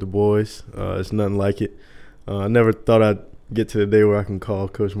backyard with the boys. It's nothing like it. I never thought I'd get to the day where I can call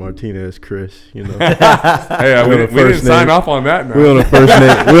Coach Martinez Chris, Hey, we didn't sign off on that now. We're on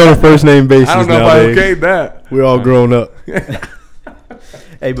a first name basis I don't know nowadays. if I okayed that. We're all grown up.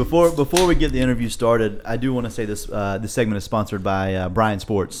 Hey, before we get the interview started, I do want to say this segment is sponsored by Brian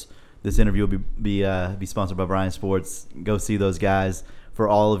Sports. This interview will be sponsored by Brian Sports. Go see those guys for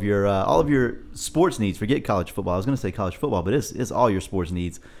all of your sports needs. Forget college football. I was going to say college football, but it's all your sports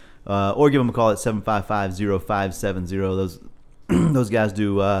needs. Or give them a call at 755-0570. those guys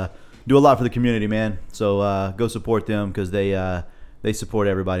do a lot for the community, man. So go support them because they support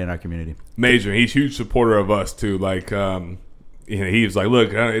everybody in our community. Major. He's a huge supporter of us too. Like he was like,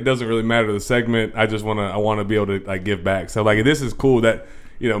 look, it doesn't really matter the segment. I want to be able to like give back. So like this is cool that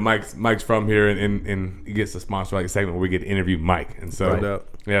Mike's from here and he gets to sponsor like a segment where we get to interview Mike. And so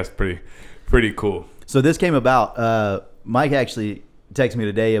yeah, it's pretty cool. So this came about. Mike actually texted me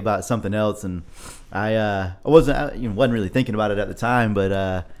today about something else, and I wasn't really thinking about it at the time,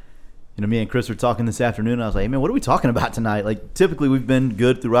 but me and Chris were talking this afternoon. And I was like, hey, man, what are we talking about tonight? Like, typically we've been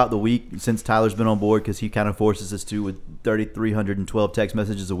good throughout the week since Tyler's been on board because he kind of forces us to with 3,312 text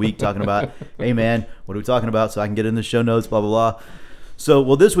messages a week talking about, hey, man, what are we talking about so I can get in the show notes, blah, blah, blah. So,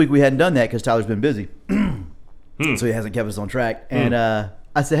 well, this week we hadn't done that because Tyler's been busy. So he hasn't kept us on track. And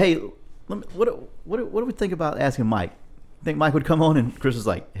I said, hey, what do we think about asking Mike? Think Mike would come on? And Chris was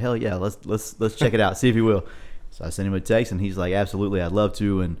like, hell yeah, let's check it out, see if he will. So I sent him a text, and he's like, absolutely, I'd love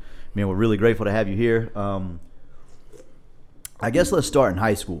to. And man, we're really grateful to have you here. I guess let's start in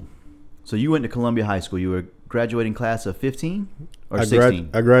high school. So you went to Columbia High School. You were graduating class of 15 or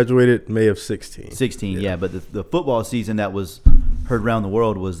 16? I graduated May of 16. 16, yeah. But the football season that was heard around the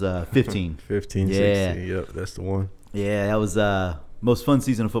world was 15. 15, yeah. 16. Yep, that's the one. Yeah, that was most fun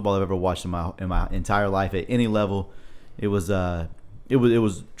season of football I've ever watched in my entire life at any level. It was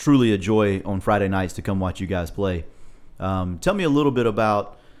truly a joy on Friday nights to come watch you guys play. Tell me a little bit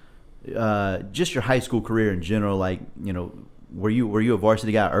about just your high school career in general. Like, were you a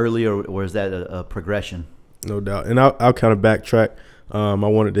varsity guy early, or is that a progression? No doubt. And I'll kind of backtrack. I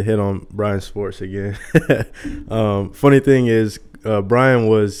wanted to hit on Brian Sports again. Funny thing is, Brian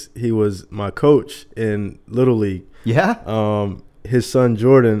was my coach in Little League. Yeah. His son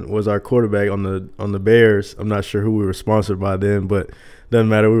Jordan was our quarterback on the Bears. I'm not sure who we were sponsored by then, but doesn't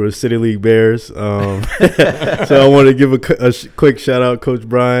matter. We were City League Bears. So I want to give a quick shout out, Coach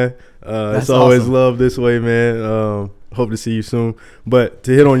Brian. It's always awesome. Love this way, man. Hope to see you soon. But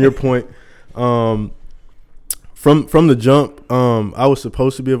to hit on your point, from the jump, I was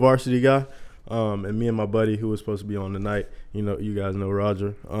supposed to be a varsity guy, and me and my buddy who was supposed to be on the night, you guys know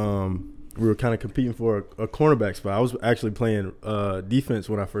Roger. We were kind of competing for a cornerback spot. I was actually playing defense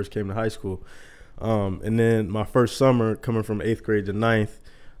when I first came to high school. And then my first summer, coming from 8th grade to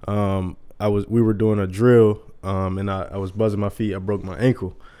 9th, we were doing a drill, and I was buzzing my feet. I broke my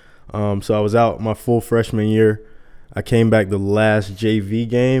ankle. So I was out my full freshman year. I came back the last JV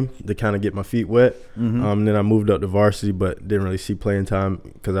game to kind of get my feet wet. Mm-hmm. And then I moved up to varsity, but didn't really see playing time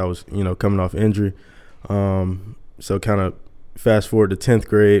because I was, coming off injury. So kind of fast forward to 10th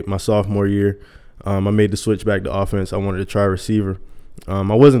grade, my sophomore year, I made the switch back to offense. I wanted to try receiver. I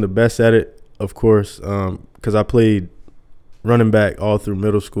wasn't the best at it, of course, because I played running back all through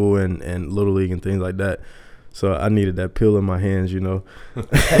middle school and Little League and things like that. So I needed that pill in my hands,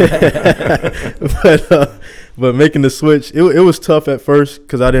 But making the switch, it was tough at first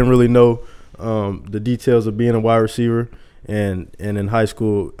because I didn't really know the details of being a wide receiver. And in high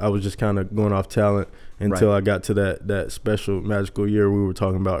school, I was just kind of going off talent until I got to that special magical year we were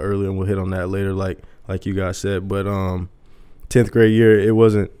talking about earlier, and we'll hit on that later, like you guys said. But 10th grade year, it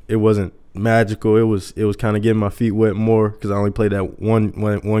wasn't magical. It was kind of getting my feet wet more because I only played that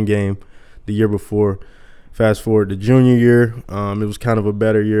one game the year before. Fast forward to junior year, it was kind of a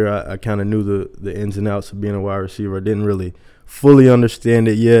better year. I kind of knew the ins and outs of being a wide receiver. I didn't really fully understand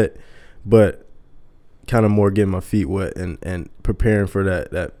it yet, but kind of more getting my feet wet and preparing for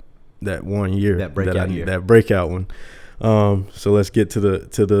that 1 year, that breakout one. So let's get to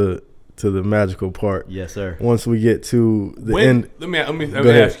the magical part. Yes, sir. Once we get to the end, let me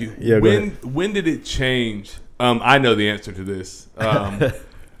ask you. Yeah, when did it change? I know the answer to this.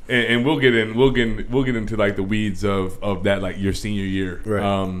 And we'll get into like the weeds of that, like your senior year.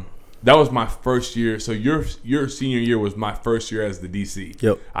 Right. That was my first year. So your senior year was my first year as the DC.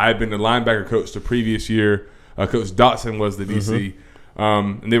 Yep. I had been the linebacker coach the previous year. Coach Dotson was the DC.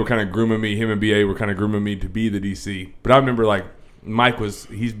 Mm-hmm. And they were kind of grooming me. Him and BA were kind of grooming me to be the DC. But I remember like Mike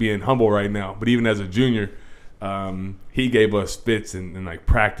he's being humble right now. But even as a junior, he gave us fits and like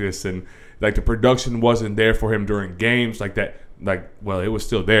practice, and like the production wasn't there for him during games like that. Like, well, it was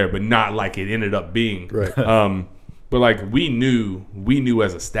still there, but not like it ended up being. Right. But like we knew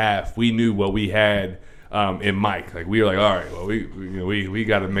as a staff, we knew what we had in Mike. Like we were like, all right, well, we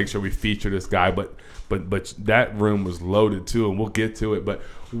got to make sure we feature this guy. But that room was loaded too, and we'll get to it. But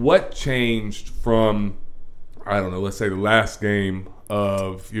what changed from, I don't know, let's say the last game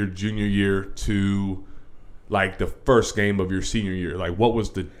of your junior year to like the first game of your senior year? Like, what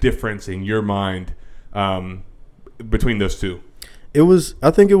was the difference in your mind between those two?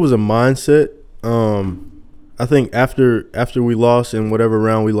 I think it was a mindset. I think after we lost in whatever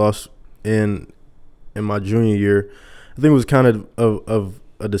round we lost in my junior year, I think it was kind of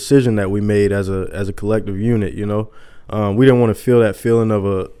a decision that we made as a collective unit. You know, we didn't want to feel that feeling of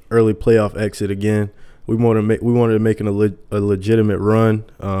a early playoff exit again. We wanted to make a legitimate run.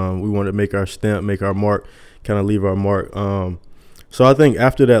 We wanted to make our stamp, make our mark, kind of leave our mark. So I think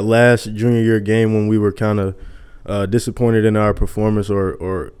after that last junior year game when we were kind of disappointed in our performance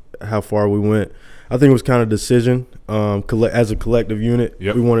or how far we went, I think it was kind of decision as a collective unit.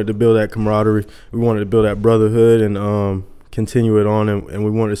 Yep. We wanted to build that camaraderie. We wanted to build that brotherhood and continue it on, and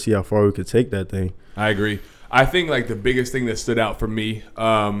we wanted to see how far we could take that thing. I agree. I think like the biggest thing that stood out for me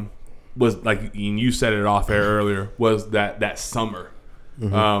was, like, and you said it off air earlier, was that summer.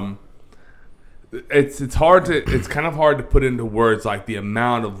 Mm-hmm. It's hard to kind of hard to put into words like the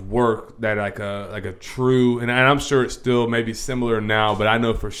amount of work that like a true, and I'm sure it's still maybe similar now, but I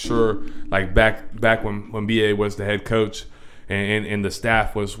know for sure like back when BA was the head coach and the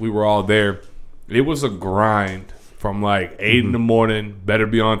staff we were all there, it was a grind from like 8 in the morning, better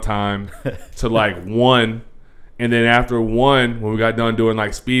be on time, to like 1. And then after 1, when we got done doing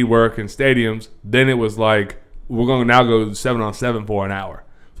like speed work in stadiums, then it was like, we're going to now go 7-on-7 for an hour.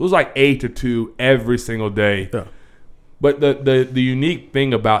 So it was like 8 to 2 every single day. Yeah. But the unique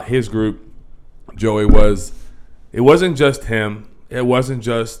thing about his group, Joey, was it wasn't just him. It wasn't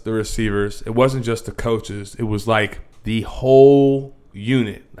just the receivers. It wasn't just the coaches. It was like the whole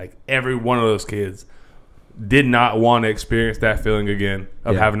unit, like every one of those kids did not want to experience that feeling again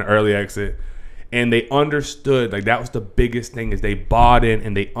of having an early exit. And they understood, like that was the biggest thing, is they bought in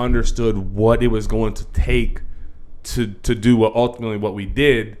and they understood what it was going to take to do what we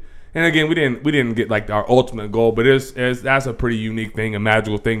did. And again, we didn't get like our ultimate goal, but that's a pretty unique thing, a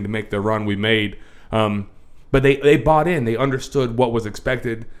magical thing to make the run we made. But they bought in, they understood what was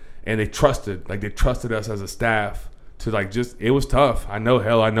expected, and they trusted us as a staff to like just, it was tough. I know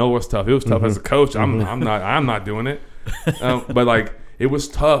it was tough. It was tough as a coach. I'm not doing it. But like it was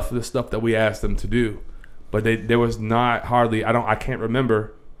tough, the stuff that we asked them to do. But there was not hardly, I can't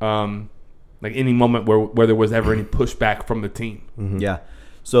remember like any moment where there was ever any pushback from the team. Mm-hmm. Yeah.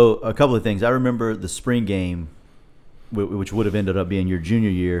 So a couple of things. I remember the spring game, which would have ended up being your junior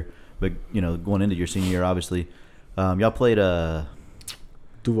year, but going into your senior year, obviously, y'all played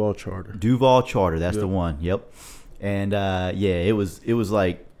Duval Charter. That's the one. Yep. And it was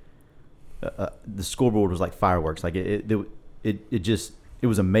like the scoreboard was like fireworks. Like it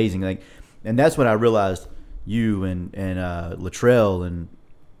was amazing. Like, and that's when I realized you and Latrell and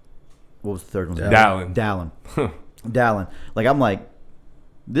what was the third one? Dallin. Like I'm like,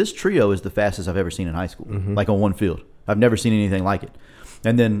 this trio is the fastest I've ever seen in high school. Mm-hmm. Like on one field, I've never seen anything like it.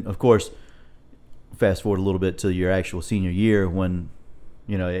 And then of course, fast forward a little bit to your actual senior year when,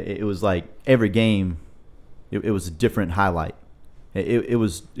 it was like every game, it was a different highlight. It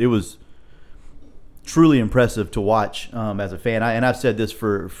was truly impressive to watch as a fan. And I've said this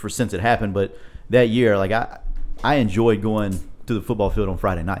for since it happened, but that year, like I enjoyed going to the football field on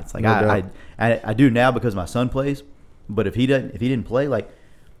Friday nights. Like I do now because my son plays. But if he didn't play, like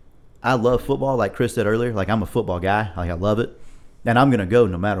I love football. Like Chris said earlier, like I'm a football guy. Like I love it, and I'm gonna go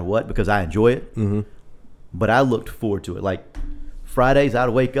no matter what because I enjoy it. Mm-hmm. But I looked forward to it. Like Fridays, I'd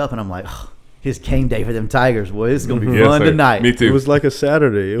wake up and I'm like, oh, it's game day for them Tigers, boy. It's gonna be fun tonight. Me too. It was like a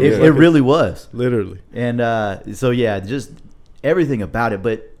Saturday. It really was, literally. And so yeah, just everything about it.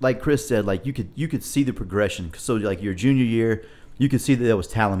 But like Chris said, like you could see the progression. So like your junior year, you could see that there was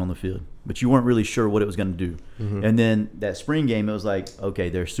talent on the field, but you weren't really sure what it was going to do. Mm-hmm. And then that spring game, it was like, okay,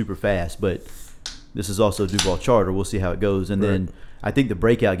 they're super fast, but this is also Duval Charter. We'll see how it goes. And then I think the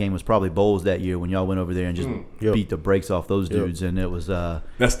breakout game was probably Bowles that year when y'all went over there and just beat the brakes off those dudes. And it was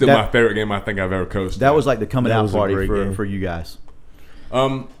that's still my favorite game I think I've ever coached. That was like the coming out party for you guys.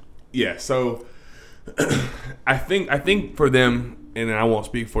 Yeah. So I think for them, and I won't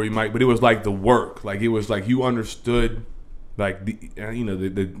speak for you, Mike, but it was like the work. Like it was like you understood. Like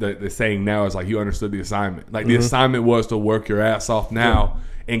the saying now is like you understood the assignment. Like the assignment was to work your ass off now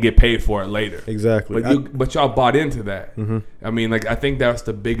and get paid for it later. Exactly. But y'all bought into that. Mm-hmm. I mean, like I think that's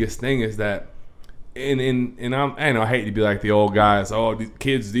the biggest thing is that. And I hate to be like the old guys. Oh, the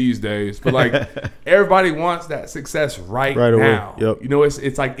kids these days, but like everybody wants that success right now. Yep.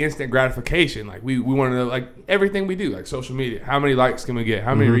 It's like instant gratification. Like we want to like everything we do, like social media. How many likes can we get?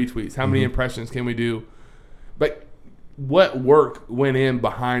 How many retweets? How many impressions can we do? But what work went in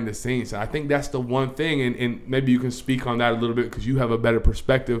behind the scenes? I think that's the one thing, and maybe you can speak on that a little bit because you have a better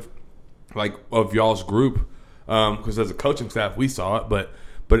perspective, like of y'all's group. Because as a coaching staff, we saw it, but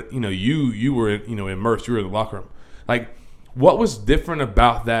you were immersed. You were in the locker room. Like, what was different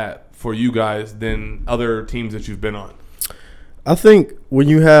about that for you guys than other teams that you've been on? I think when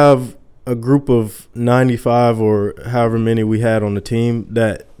you have a group of 95 or however many we had on the team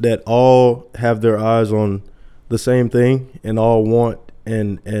that all have their eyes on the same thing and all want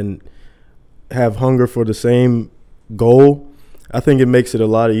and have hunger for the same goal, I think it makes it a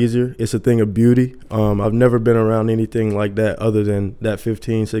lot easier. It's a thing of beauty. I've never been around anything like that other than that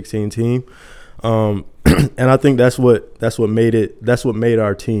 15-16 team. And I think that's what made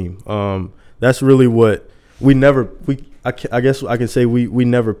our team. That's really what I guess I can say we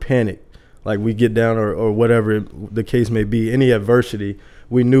never panicked. Like we get down or whatever the case may be, any adversity,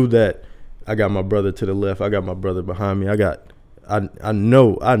 we knew that I got my brother to the left, I got my brother behind me. I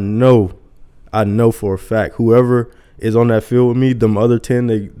know for a fact whoever is on that field with me, them other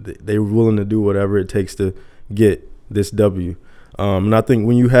 10, they're willing to do whatever it takes to get this W. And I think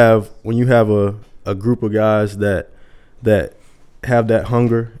when you have a group of guys that have that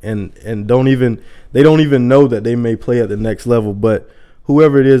hunger and don't even know that they may play at the next level, but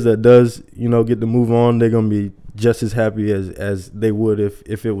whoever it is that does, get to move on, they're gonna be just as happy as they would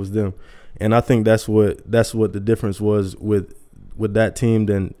if it was them. And I think that's what the difference was with that team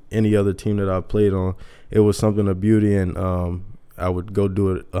than any other team that I've played on. It was something of beauty, and I would go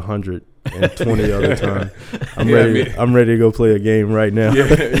do it 120 other times. I'm ready to go play a game right now.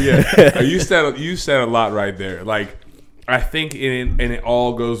 Yeah. You said a lot right there. Like, I think it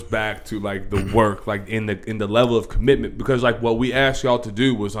all goes back to like the work, like in the level of commitment, because like what we asked y'all to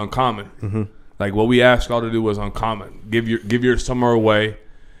do was uncommon. Mm-hmm. Like what we asked y'all to do was uncommon. Give your summer away.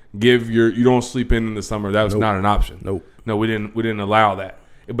 You don't sleep in the summer. That was not an option. Nope. No, we didn't allow that.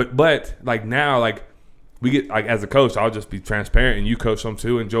 But like now, like we get like as a coach, I'll just be transparent, and you coach them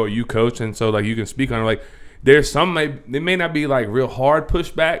too. And Joey, you coach, and so like you can speak on it. Like there's some they may not be like real hard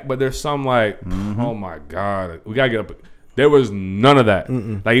pushback, but there's some like, oh my God, we gotta get up. There was none of that.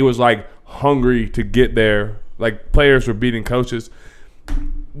 Mm-mm. Like, he was, like, hungry to get there. Like, players were beating coaches.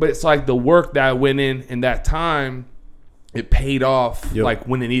 But it's like the work that went in that time, it paid off, like,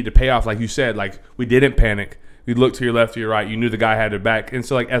 when it needed to pay off. Like you said, like, we didn't panic. You looked to your left, to your right. You knew the guy had their back. And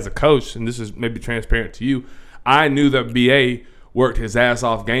so, like, as a coach, and this is maybe transparent to you, I knew that BA worked his ass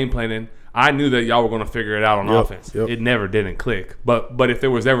off game planning. I knew that y'all were going to figure it out on offense. Yep. It never didn't click. But if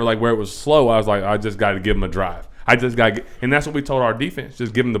there was ever, like, where it was slow, I was like, I just got to give him a drive. I just got to – and that's what we told our defense.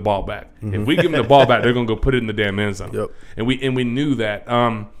 Just give them the ball back. Mm-hmm. If we give them the ball back, they're going to go put it in the damn end zone. Yep. And we knew that.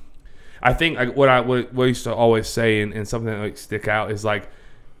 I think what I used to always say and something that like stick out is like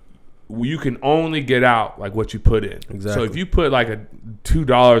you can only get out like what you put in. Exactly. So if you put like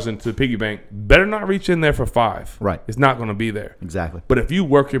 $2 into the piggy bank, better not reach in there for $5. Right. It's not going to be there. Exactly. But if you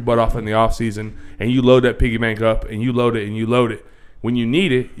work your butt off in the off season and you load that piggy bank up and you load it, when you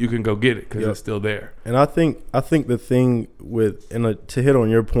need it, you can go get it because it's still there. And I think the thing with to hit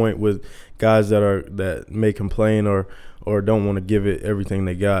on your point with guys that may complain or don't want to give it everything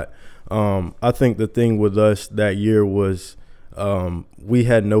they got, I think the thing with us that year was we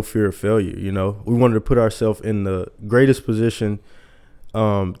had no fear of failure. We wanted to put ourselves in the greatest position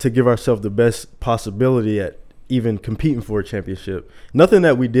to give ourselves the best possibility at even competing for a championship. Nothing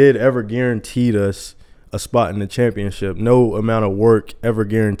that we did ever guaranteed us a spot in the championship. No amount of work ever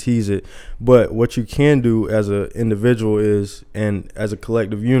guarantees it. But what you can do as an individual is, and as a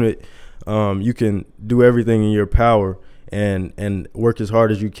collective unit, you can do everything in your power and work as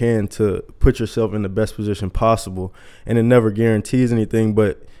hard as you can to put yourself in the best position possible. And it never guarantees anything,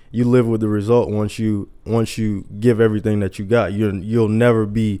 but you live with the result once you give everything that you got. You'll never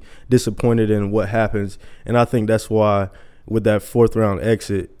be disappointed in what happens. And I think that's why with that fourth round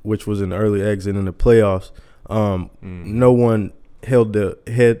exit, which was an early exit in the playoffs, no one held their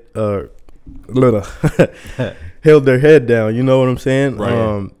head held their head down. You know what I'm saying?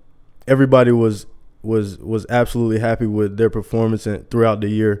 Right. Everybody was absolutely happy with their performance throughout the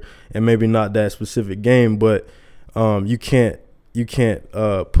year, and maybe not that specific game, but you can't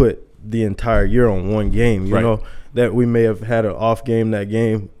put the entire year on one game. You know that we may have had an off game that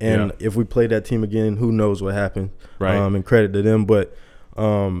game, and if we play that team again, who knows what happened. Right. And credit to them, but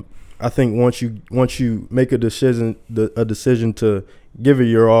I think once you make a decision to give it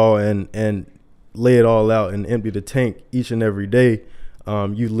your all and lay it all out and empty the tank each and every day,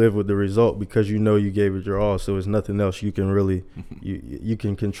 you live with the result because you know you gave it your all. So it's nothing else you can really you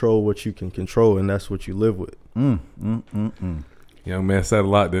can control what you can control, and that's what you live with. Young man said a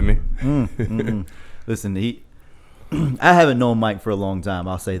lot, didn't he? Listen, I haven't known Mike for a long time,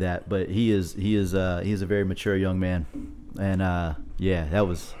 I'll say that, but he is a very mature young man, and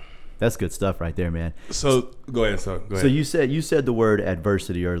that's good stuff right there, man. So go ahead. So you said the word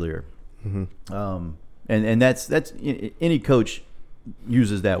adversity earlier, and that's any coach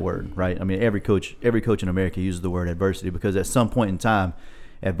uses that word, right? I mean, every coach in America uses the word adversity because at some point in time,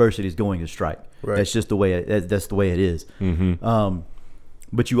 adversity is going to strike. Right. That's just the way that's the way it is.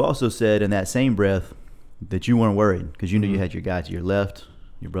 But you also said in that same breath that you weren't worried because you knew you had your guy to your left,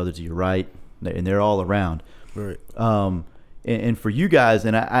 your brother to your right, and they're all around. Right. And for you guys,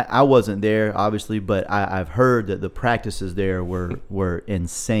 and I wasn't there obviously, but I've heard that the practices there were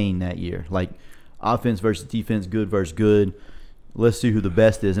insane that year. Like offense versus defense, good versus good. Let's see who the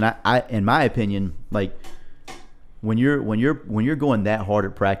best is. And I in my opinion, like when you're going that hard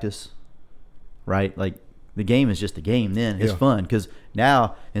at practice, right? Like the game is just a game. Then it's fun because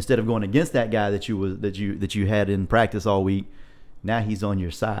now instead of going against that guy that you had in practice all week, now he's on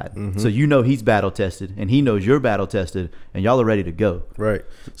your side. So you know he's battle tested, and he knows you're battle tested, and y'all are ready to go. Right.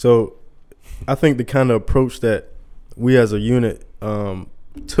 So I think the kind of approach that we as a unit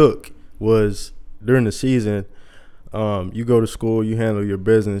took was during the season. You go to school, you handle your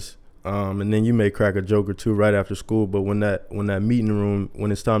business, and then you may crack a joke or two right after school. But when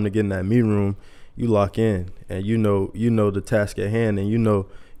it's time to get in that meeting room, you lock in, and you know the task at hand, and you know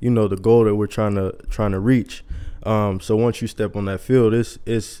the goal that we're trying to reach. So once you step on that field,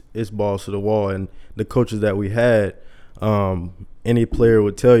 it's balls to the wall. And the coaches that we had, any player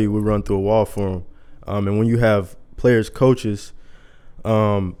would tell you we run through a wall for them. And when you have players, coaches,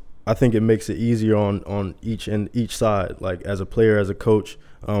 I think it makes it easier on each side, like as a player, as a coach,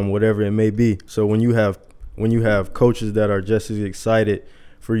 whatever it may be. So when you have coaches that are just as excited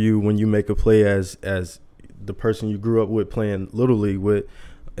for you when you make a play as the person you grew up with playing Little League with,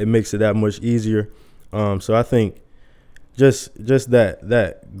 it makes it that much easier. So I think just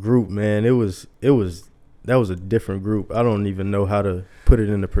that group, man, that was a different group. I don't even know how to put it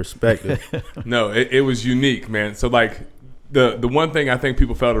into perspective. No, it was unique, man. So like the one thing I think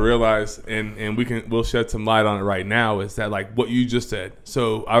people fail to realize, and we'll shed some light on it right now, is that like what you just said.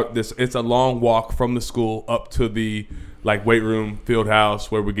 So it's a long walk from the school up to the like weight room, field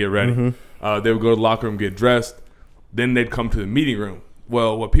house where we get ready. They would go to the locker room, get dressed, then they'd come to the meeting room.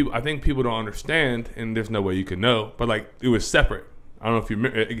 Well, I think people don't understand, and there's no way you can know, but like it was separate. I don't know if you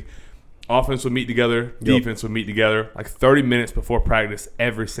remember. Offense would meet together, defense would meet together, like 30 minutes before practice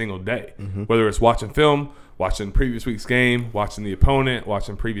every single day. Whether it's watching film, watching previous week's game, watching the opponent,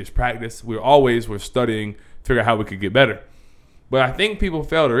 watching previous practice, we're studying, figure out how we could get better. But I think people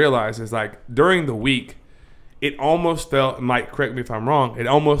fail to realize is like during the week, it almost felt, Mike, correct me if I'm wrong, it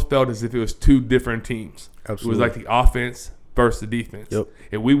almost felt as if it was two different teams. Absolutely. It was like the offense versus the defense.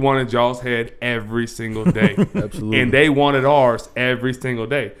 And we wanted y'all's head every single day. Absolutely. And they wanted ours every single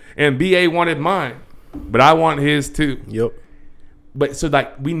day. And BA wanted mine, but I want his too. But so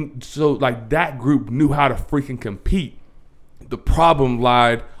that group knew how to freaking compete. The problem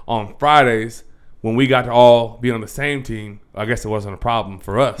lied on Fridays when we got to all be on the same team. I guess it wasn't a problem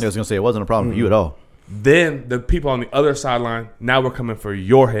for us. I was gonna say it wasn't a problem for you at all. Then the people on the other sideline, now we're coming for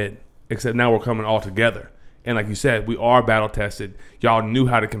your head, except now we're coming all together. And like you said, we are battle tested. Y'all knew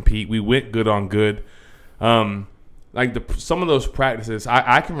how to compete. We went good on good. Like some of those practices,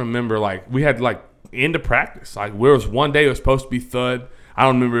 I can remember like we had like into practice. Like there was one day it was supposed to be thud. I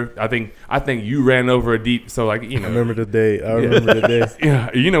don't remember. I think you ran over a deep. So like I remember the day.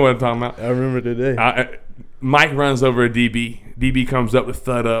 Yeah, you know what I'm talking about. I remember the day. Mike runs over a DB. DB comes up with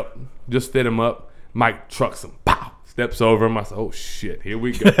thud up. Just fit him up. Mike trucks him. Pow. Steps over him. I said, "Oh shit, here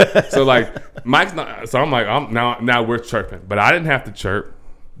we go." So like Mike's not. So I'm like, now we're chirping, but I didn't have to chirp.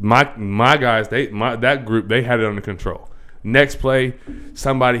 My guys, that group, they had it under control. Next play,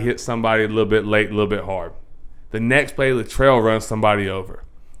 somebody hit somebody a little bit late, a little bit hard. The next play, Latrell runs somebody over.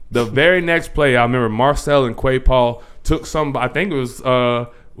 The very next play, I remember Marcel and Quay Paul took somebody. I think it was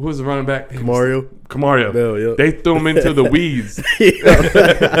who was the running back? Camario. Bell, yep. They threw him into the weeds.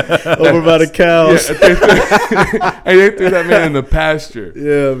 Over by the cows. Yeah, they threw that man in the pasture.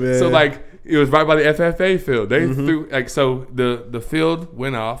 Yeah, man. So like it was right by the FFA field. They threw like so the field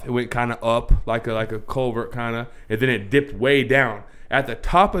went off. It went kind of up like a culvert kind of, and then it dipped way down. At the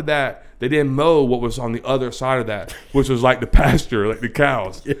top of that, they didn't mow what was on the other side of that, which was like the pasture, like the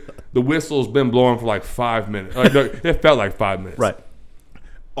cows. Yeah. The whistle's been blowing for like 5 minutes. Like, it felt like 5 minutes. Right.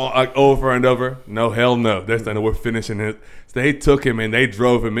 Like over and over. No, hell no. That's not. We're finishing it. So they took him and they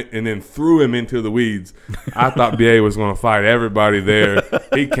drove him and then threw him into the weeds. I thought BA was going to fight everybody there.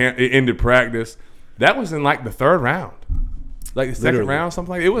 It ended practice. That was in like the third round, like the second round,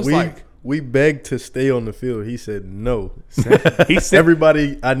 something like. It was we begged to stay on the field. He said no. He said,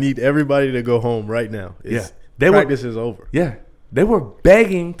 "Everybody, I need everybody to go home right now. Practice is over." Yeah. They were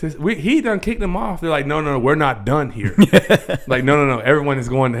begging to. He done kicked them off. They're like, no, we're not done here. Like, no, everyone is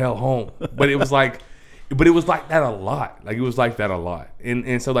going to hell home. But it was like, but it was like that a lot. Like, it was like that a lot.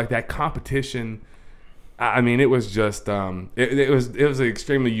 And so, like, that competition, I mean, it was just it was an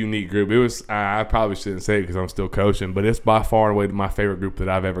extremely unique group. It was, I probably shouldn't say it because I'm still coaching, but it's by far and away my favorite group that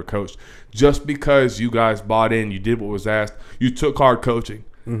I've ever coached. Just because you guys bought in, you did what was asked, you took hard coaching.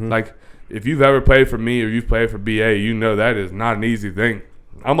 Like, if you've ever played for me or you've played for BA, you know that is not an easy thing.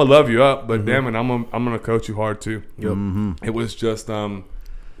 I'm gonna love you up, but damn it, I'm gonna coach you hard too. Yep. It was just that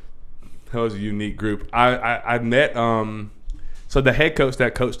was a unique group. I met so the head coach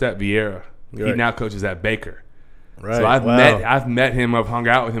that coached at Vieira, he Right. now coaches at Baker. Right. So I've Wow. met him. I've hung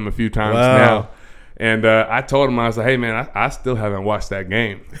out with him a few times Wow. now. And I told him, I was like, "Hey man, I still haven't watched that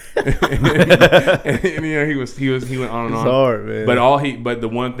game." and, you know, he went on and It's on. hard, man. But the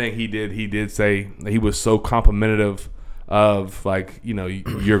one thing he did say that he was so complimentary of, like, you know,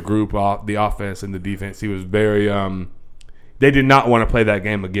 your group, the offense and the defense. He was very they did not want to play that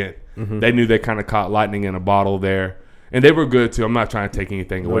game again. They knew they kind of caught lightning in a bottle there, and they were good too. I'm not trying to take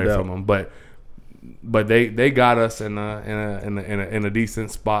anything away doubt. from them, but they got us in a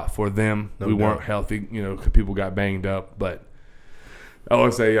decent spot for them. No we doubt. weren't healthy, you know, 'cause people got banged up. But I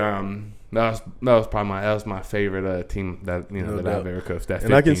would say that was my favorite team that No that doubt. I've ever coached. That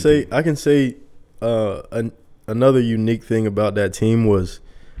And I can 15 say another unique thing about that team was,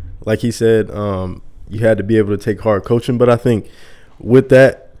 like he said, you had to be able to take hard coaching. But I think with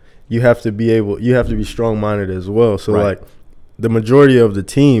that, you have to be strong-minded as well. So Right. like the majority of the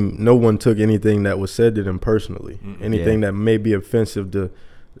team, no one took anything that was said to them personally. Anything that may be offensive to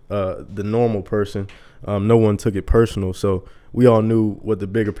the normal person, no one took it personal. So we all knew what the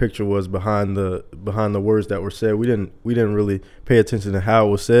bigger picture was behind the words that were said. We didn't really pay attention to how it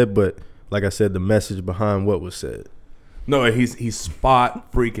was said, but like I said, the message behind what was said. No, he's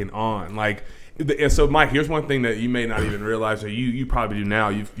spot freaking on. Like, and so Mike, here's one thing that you may not even realize, or you probably do now.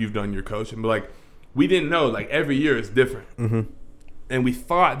 You've done your coaching, but like, we didn't know. Like, every year is different, and we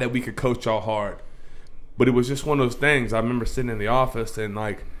thought that we could coach y'all hard, but it was just one of those things. I remember sitting in the office and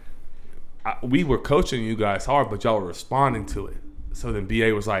like, we were coaching you guys hard, but y'all were responding to it. So then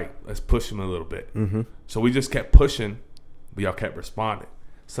BA was like, let's push him a little bit. So we just kept pushing, but y'all kept responding.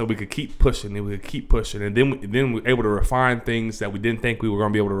 So we could keep pushing and we could keep pushing. And then we were able to refine things that we didn't think we were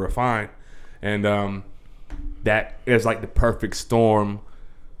going to be able to refine. And that is like the perfect storm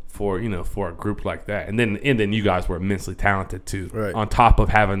for a group like that. And then you guys were immensely talented too. Right. On top of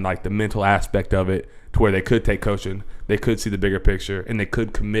having like the mental aspect of it to where they could take coaching, they could see the bigger picture, and they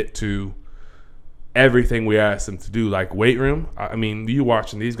could commit to everything we asked them to do. Like weight room. I mean, you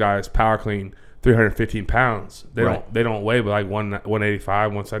watching these guys power clean 315 pounds. They don't weigh but like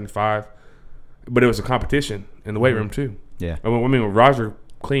 185, 175. But it was a competition in the weight room too. Yeah. I mean, when Roger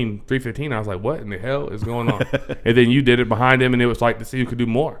cleaned 315, I was like, what in the hell is going on? And then you did it behind him, and it was like to see who could do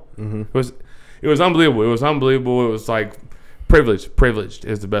more. It was unbelievable. It was unbelievable. It was like privileged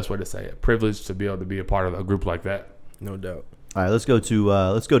is the best way to say it. Privileged to be able to be a part of a group like that. No doubt. All right, let's go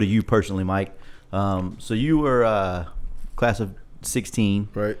to you personally, Mike. So you were class of 16.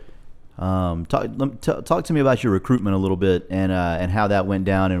 Right. Talk to me about your recruitment a little bit and how that went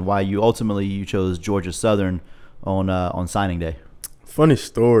down and why you ultimately chose Georgia Southern on signing day. Funny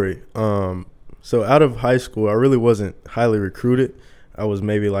story. So out of high school, I really wasn't highly recruited. I was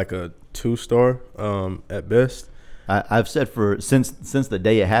maybe like a 2-star at best. I've said since the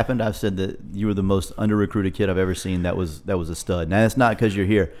day it happened, I've said that you were the most under-recruited kid I've ever seen. That was a stud. Now that's not because you're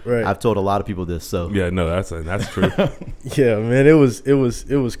here. Right. I've told a lot of people this. So Yeah, no, that's true. Yeah, man, it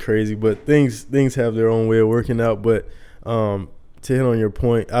was crazy, but things have their own way of working out. But to hit on your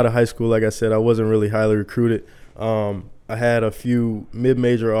point, out of high school, like I said, I wasn't really highly recruited. I had a few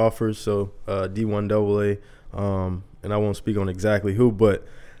mid-major offers, so D1 AA, and I won't speak on exactly who, but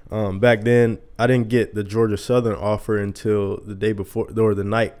back then I didn't get the Georgia Southern offer until the day before or the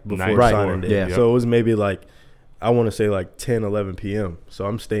night before Right. signing day. Yeah. So it was maybe like, I want to say like 10, 11 p.m. So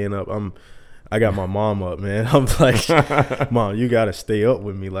I'm staying up. I got my mom up, man. I'm like, Mom, you got to stay up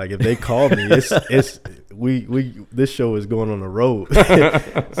with me. Like, if they call me, this show is going on the road.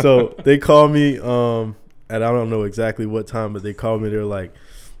 So they call me, and I don't know exactly what time, but they called me. They're like,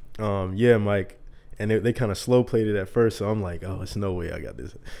 yeah, Mike. And they kind of slow played it at first. So I'm like, oh, it's no way I got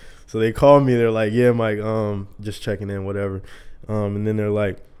this. So they called me. They're like, yeah, Mike, just checking in, whatever. And then they're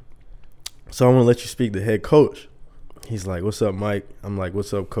like, so I'm going to let you speak to the head coach. He's like, what's up, Mike? I'm like,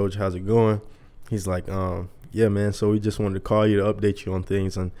 what's up, coach? How's it going? He's like, yeah, man. So we just wanted to call you to update you on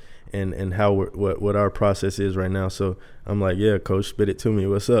things and how what our process is right now. So I'm like, yeah, coach, spit it to me.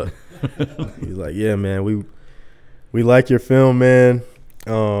 What's up? He's like, yeah, man, we like your film, man.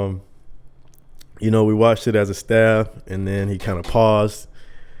 We watched it as a staff, and then he kind of paused.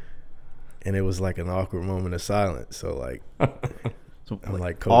 And it was like an awkward moment of silence. So like, I'm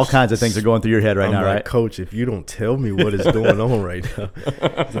like, Coach, all kinds of things are going through your head right I'm now, like, right? Coach, if you don't tell me what is going on right now,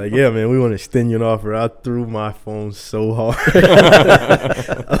 he's like, yeah, man, we want to extend you an offer. I threw my phone so hard.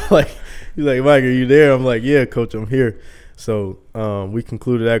 I'm like, he's like, Mike, are you there? I'm like, yeah, Coach, I'm here. So we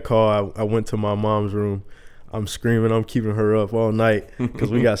concluded that call. I went to my mom's room. I'm screaming. I'm keeping her up all night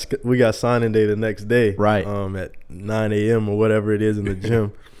because we got signing day the next day, Right. At 9 a.m. or whatever it is in the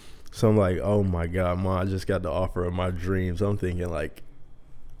gym. So I'm like, oh my God, Mom, I just got the offer of my dreams. I'm thinking like,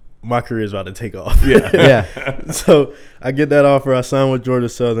 my career is about to take off. Yeah. So I get that offer. I signed with Georgia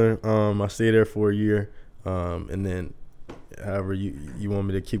Southern. I stayed there for a year, and then, however you want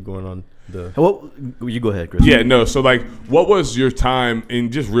me to keep going on the. Well, you go ahead, Chris. Yeah, no. So, like, what was your time? In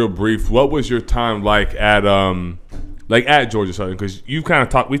just real brief, what was your time like at Georgia Southern? Because you kind of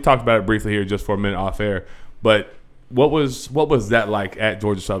talked. We talked about it briefly here, just for a minute off air. But what was that like at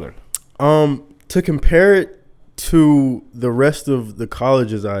Georgia Southern? To compare it to the rest of the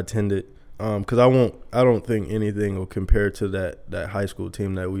colleges I attended, because I don't think anything will compare to that high school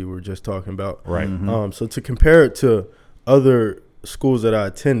team that we were just talking about. Right. Mm-hmm. So to compare it to other schools that I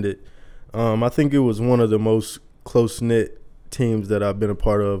attended, I think it was one of the most close-knit teams that I've been a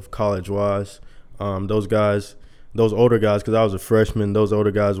part of college-wise. Those older guys, because I was a freshman, those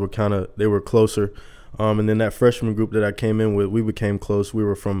older guys they were closer. And then that freshman group that I came in with, we became close. We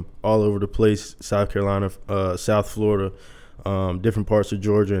were from all over the place, South Carolina, South Florida, different parts of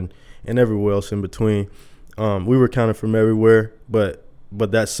Georgia, and everywhere else in between. We were kind of from everywhere, but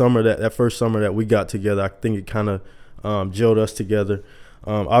that summer, that first summer that we got together, I think it kind of gelled us together.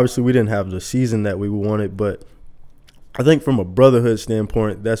 Obviously, we didn't have the season that we wanted, but I think from a brotherhood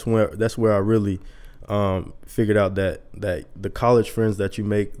standpoint, that's where I really figured out that the college friends that you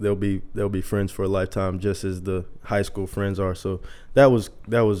make, they'll be friends for a lifetime, just as the high school friends are. So that was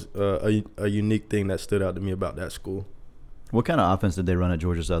a unique thing that stood out to me about that school. What kind of offense did they run at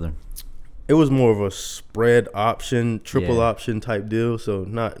Georgia Southern? It was more of a spread option, triple Yeah. option type deal. So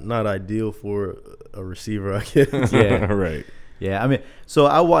not ideal for a receiver, I guess. Yeah. Right. Yeah, I mean, so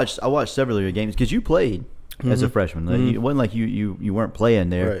I watched several of your games because you played as a freshman. Like, it wasn't like you weren't playing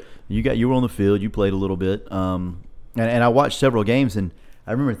there. Right. You were on the field. You played a little bit. And I watched several games, and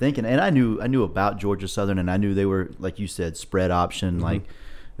I remember thinking, and I knew about Georgia Southern, and I knew they were, like you said, spread option,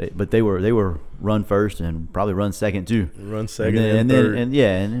 but they were run first and probably run second too. Run second and third. then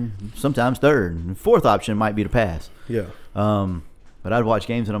then sometimes third. And fourth option might be the pass. Yeah. But I'd watch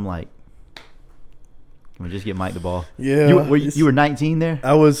games and I'm like, can we just get Mike the ball? Yeah. You were 19 there?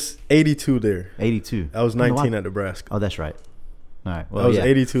 I was 82 there. 82. I was 19 at Nebraska. Oh, that's right. All right. Well, I was yeah.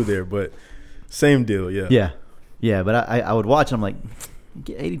 82 there, but same deal, yeah. Yeah. Yeah, but I would watch and I'm like,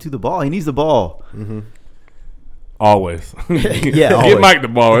 get 82 the ball. He needs the ball. Mm-hmm. Always. Yeah, always. Get Mike the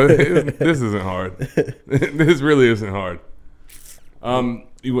ball. This isn't hard. This really isn't hard.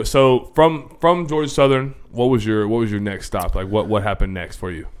 So from Georgia Southern, what was your next stop? Like what happened next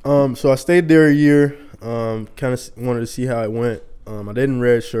for you? So I stayed there a year. Kind of wanted to see how it went. I didn't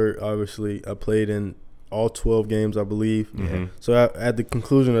redshirt, obviously. I played in all 12 games, I believe. Mm-hmm. So at the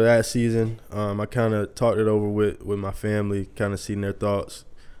conclusion of that season, I kind of talked it over with my family, kind of seen their thoughts.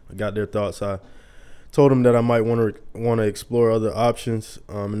 I got their thoughts. I told them that I might want to explore other options,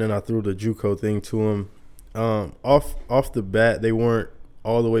 and then I threw the JUCO thing to them. Off the bat, they weren't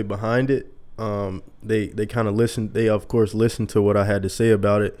all the way behind it. They kind of listened. They of course listened to what I had to say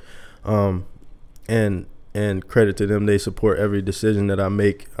about it, and credit to them, they support every decision that I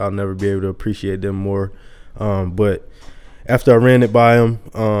make. I'll never be able to appreciate them more. But after I ran it by them,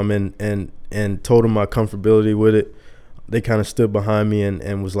 and told them my comfortability with it, they kind of stood behind me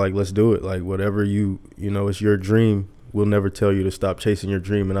and was like, let's do it. Like, whatever you know, it's your dream. We'll never tell you to stop chasing your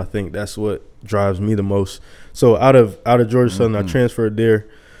dream. And I think that's what drives me the most. So out of Georgia Southern, I transferred there.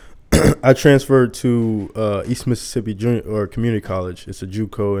 I transferred to East Mississippi Community College. It's a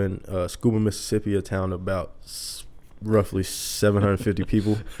JUCO in Scooba, Mississippi, a town of about roughly 750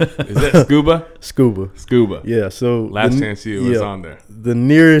 people. Is that Scuba? Scuba. Yeah. So Last chance you was on there. The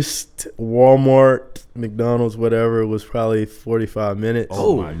nearest Walmart, McDonald's, whatever, was probably 45 minutes.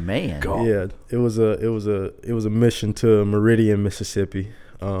 Oh man. God. Yeah. It was a mission to Meridian, Mississippi.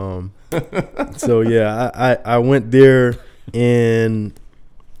 So yeah, I went there in,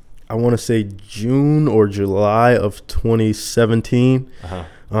 I want to say June or July of 2017.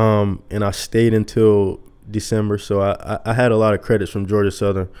 And I stayed until December. So I had a lot of credits from Georgia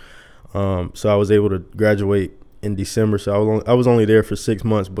Southern. So I was able to graduate in December. So I was only there for 6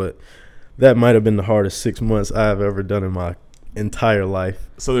 months, but that might have been the hardest 6 months I've ever done in my entire life.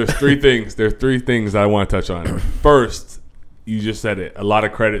 So there's three things. There are three things I want to touch on. First, you just said it. A lot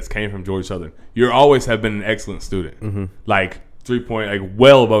of credits came from Georgia Southern. You always have been an excellent student, like 3.0, like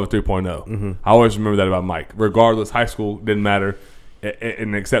well above a 3.0. I always remember that about Mike. Regardless, high school didn't matter.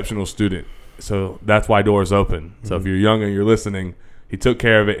 An exceptional student. So that's why doors open. So if you're young and you're listening, he took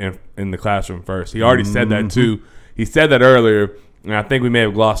care of it in the classroom first. He already said that too. He said that earlier, and I think we may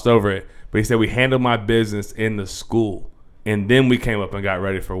have glossed over it. But he said we handled my business in the school. And then we came up and got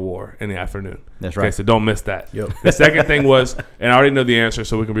ready for war in the afternoon. That's right. Okay, so don't miss that. Yep. The second thing was, and I already know the answer,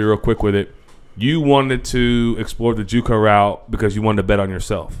 so we can be real quick with it. You wanted to explore the JUCO route because you wanted to bet on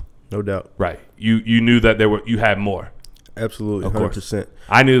yourself. No doubt. Right. You knew that you had more. Absolutely, Of course. 100%.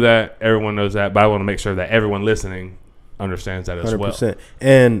 I knew that. Everyone knows that, but I want to make sure that everyone listening understands that as well. 100%.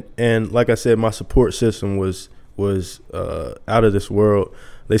 And like I said, my support system was out of this world.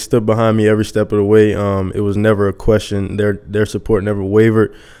 They stood behind me every step of the way. It was never a question. Their support never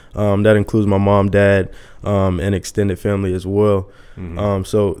wavered. That includes my mom, dad, and extended family as well.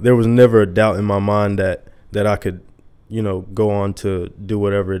 So there was never a doubt in my mind that I could, go on to do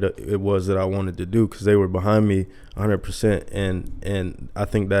whatever it was that I wanted to do, because they were behind me 100%. And I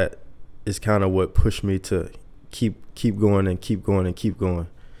think that is kind of what pushed me to keep going and keep going and keep going.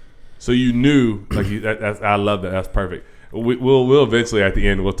 So you knew, I love that. That's perfect. We'll eventually at the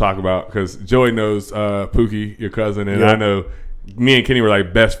end we'll talk about, because Joey knows Pookie, your cousin, and I know me and Kenny were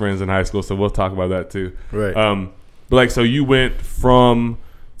like best friends in high school, so we'll talk about that too. Right. But so you went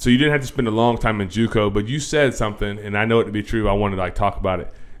so you didn't have to spend a long time in JUCO, but you said something, and I know it to be true. I wanted to talk about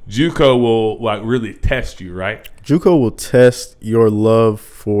it. JUCO will really test you, right? JUCO will test your love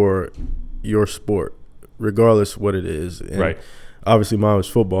for your sport, regardless what it is. And right. Obviously, mine was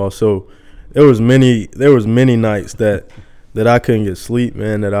football, so there was many nights that I couldn't get sleep,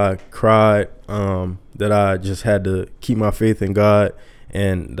 man. That I cried. That I just had to keep my faith in God,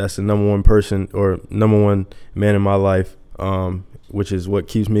 and that's the number one man in my life, which is what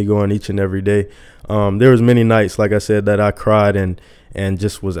keeps me going each and every day. There was many nights, like I said, that I cried and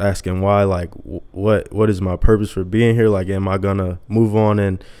just was asking why, like, what is my purpose for being here? Like, am I gonna move on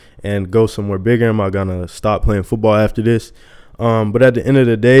and go somewhere bigger? Am I gonna stop playing football after this? But at the end of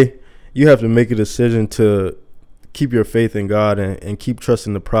the day, you have to make a decision to keep your faith in God and keep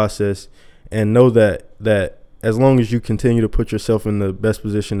trusting the process, and know that as long as you continue to put yourself in the best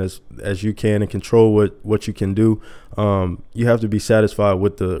position as you can and control what you can do, you have to be satisfied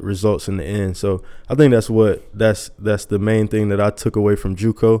with the results in the end. So I think that's the main thing that I took away from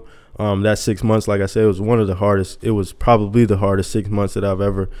JUCO. That 6 months, like I said, was one of the hardest. It was probably the hardest 6 months that I've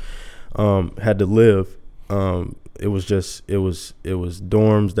ever had to live. It was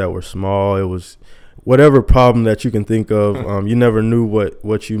dorms that were small. It was whatever problem that you can think of. You never knew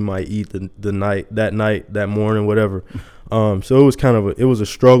what you might eat that morning, whatever. So it was it was a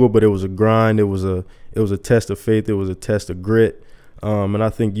struggle, but it was a grind. It was a test of faith. It was a test of grit. And I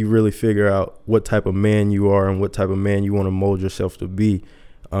think you really figure out what type of man you are and what type of man you want to mold yourself to be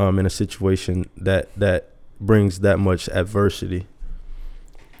in a situation that brings that much adversity.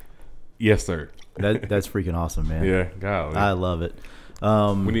 Yes, sir. That's freaking awesome, man. Yeah, God, I love it.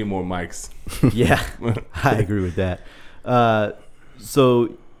 We need more mics. Yeah, I agree with that.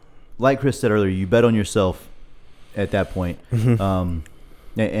 So, like Chris said earlier, you bet on yourself at that point. And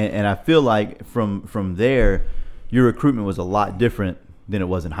I feel like from there, your recruitment was a lot different than it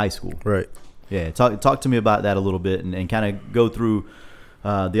was in high school. Right. Yeah. Talk to me about that a little bit and kind of go through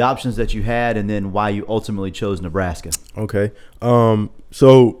the options that you had and then why you ultimately chose Nebraska. Okay.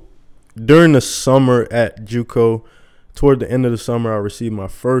 So during the summer at JUCO, toward the end of the summer, I received my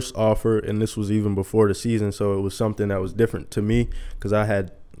first offer, and this was even before the season, so it was something that was different to me because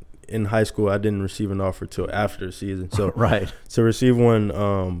in high school, I didn't receive an offer till after the season. So right. To receive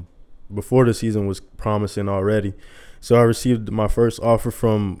one before the season was promising already. So I received my first offer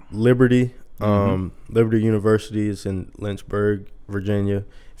from Liberty. Liberty University is in Lynchburg, Virginia,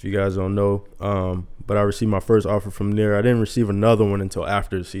 if you guys don't know. But I received my first offer from there. I didn't receive another one until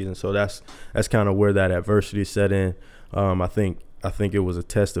after the season. So that's kind of where that adversity set in. I think it was a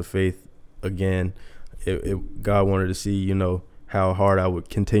test of faith again. God wanted to see, how hard I would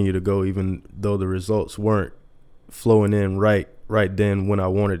continue to go, even though the results weren't flowing in right then when I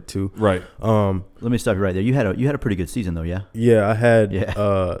wanted to. Right. Let me stop you right there. You had a pretty good season though, yeah? Yeah, I had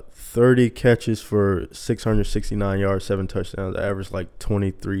 30 catches for 669 yards, 7 touchdowns. I averaged like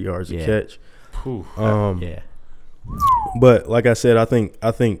 23 yards a catch. Yeah. But like I said, I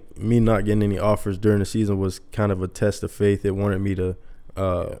think me not getting any offers during the season was kind of a test of faith. It wanted me to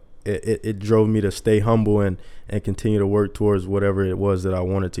it drove me to stay humble and continue to work towards whatever it was that I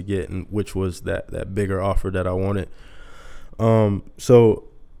wanted to get, and which was that bigger offer that I wanted. So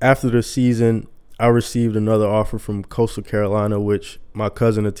after the season, I received another offer from Coastal Carolina, which my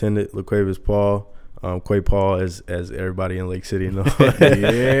cousin attended, LaQuavis Paul. Quay Paul, as everybody in Lake City knows. Yeah,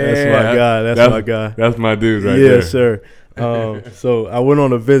 that's my guy. That's my guy. That's my dude right there. Yes, sir. So I went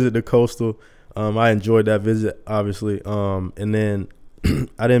on a visit to Coastal. I enjoyed that visit, obviously. And then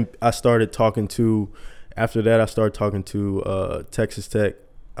after that, I started talking to Texas Tech.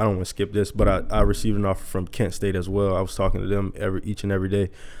 I don't want to skip this, but I received an offer from Kent State as well. I was talking to them each and every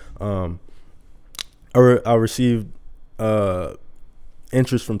day. I received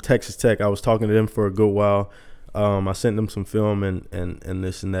interest from Texas Tech. I was talking to them for a good while. I sent them some film and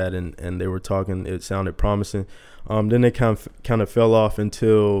this and that, and they were talking. It sounded promising. Then they kind of fell off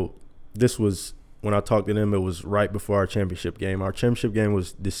until this was when I talked to them. It was right before our championship game. Our championship game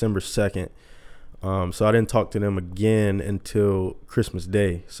was December 2nd. So I didn't talk to them again until Christmas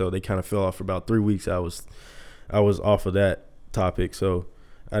Day. So they kind of fell off for about 3 weeks. I was off of that topic, so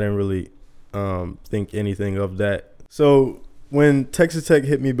I didn't really think anything of that. So when Texas Tech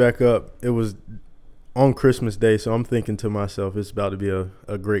hit me back up, it was on Christmas Day, so I'm thinking to myself, it's about to be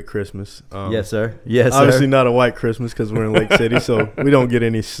a great Christmas. Yes, sir. Yes, obviously sir. Not a white Christmas because we're in Lake City, so we don't get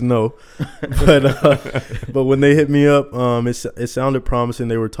any snow. But when they hit me up, it sounded promising.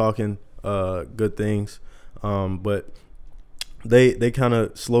 They were talking good things, but they kind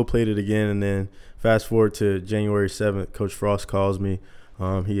of slow played it again, and then fast forward to January 7th, Coach Frost calls me.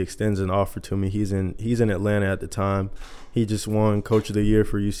 He extends an offer to me. He's in Atlanta at the time. He just won Coach of the Year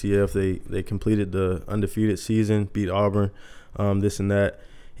for UCF. They completed the undefeated season, beat Auburn, this and that.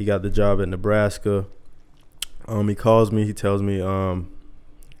 He got the job at Nebraska. He calls me. He tells me,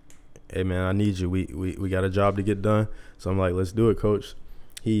 "Hey man, I need you. We got a job to get done." So I'm like, "Let's do it, Coach."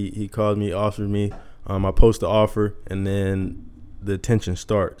 He called me, offered me. I post the offer, and then the tension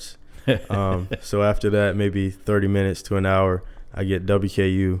starts. So after that, maybe 30 minutes to an hour, I get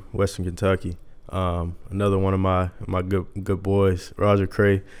WKU, Western Kentucky. Another one of my good boys, Roger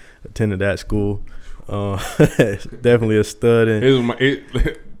Cray, attended that school. Definitely a stud. And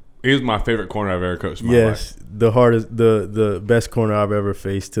he was my favorite corner I've ever coached in my yes, life. the hardest, the best corner I've ever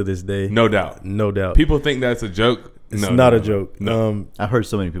faced to this day. No doubt. No doubt. People think that's a joke. It's not a joke. No. I've heard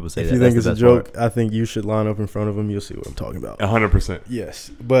so many people say that. If you think That's it's the a best joke, part. I think you should line up in front of them. You'll see what I'm talking about. 100%. Yes,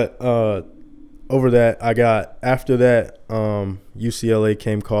 but over that, after that, UCLA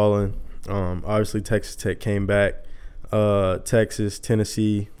came calling. Obviously, Texas Tech came back. Texas,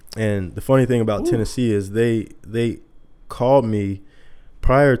 Tennessee, and the funny thing about Tennessee is they called me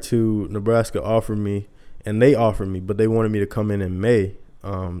prior to Nebraska offered me, and they offered me, but they wanted me to come in May.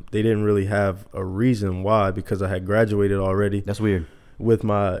 They didn't really have a reason why, because I had graduated already. That's weird. With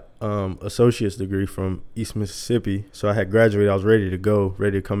my associate's degree from East Mississippi. So I had graduated. I was ready to go,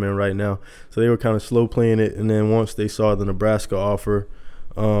 ready to come in right now. So they were kind of slow playing it. And then once they saw the Nebraska offer,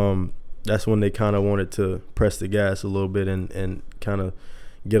 that's when they kind of wanted to press the gas a little bit and kind of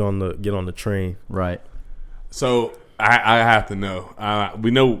get on the train. Right. So I have to know.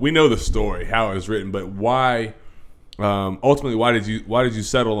 We know the story, how it was written, but why? Ultimately, why did you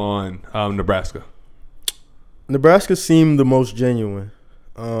settle on Nebraska? Nebraska seemed the most genuine.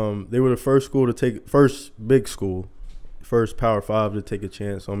 They were the first big school, first Power 5 to take a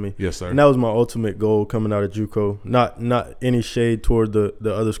chance on me. Yes, sir. And that was my ultimate goal coming out of JUCO. Not any shade toward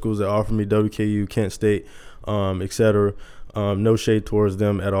the other schools that offered me, WKU, Kent State, etc. No shade towards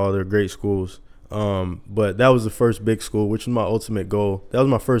them at all. They're great schools. But that was the first big school, which was my ultimate goal. That was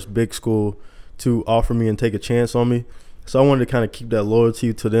my first big school to offer me and take a chance on me. So I wanted to kind of keep that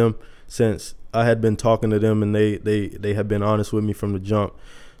loyalty to them, since I had been talking to them and they had been honest with me from the jump.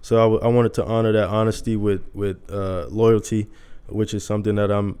 So I wanted to honor that honesty with loyalty, which is something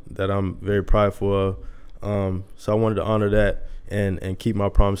that I'm very prideful of. So I wanted to honor that and keep my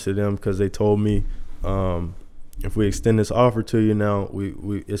promise to them, because they told me, if we extend this offer to you now,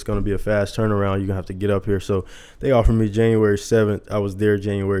 it's going to be a fast turnaround. You're going to have to get up here. So they offered me January 7th. I was there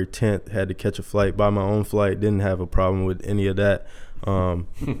January 10th, had to catch a flight, buy my own flight, didn't have a problem with any of that.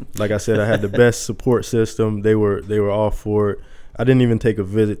 Like I said, I had the best support system. They were all for it. I didn't even take a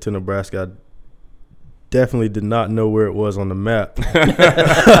visit to Nebraska. I definitely did not know where it was on the map.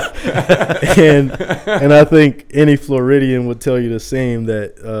 and I think any Floridian would tell you the same,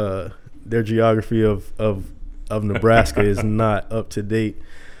 that their geography of Nebraska is not up to date.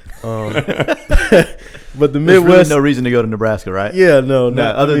 But the Midwest, There's really no reason to go to Nebraska, right? yeah, no,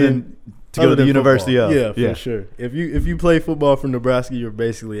 Other than to go to the University football. of. Yeah, for sure. If you play football for Nebraska, you're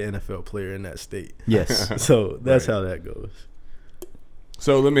basically an NFL player in that state. Yes. So that's Right. how that goes.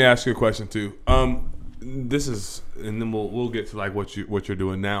 So let me ask you a question too. This is, and then we'll get to like what you're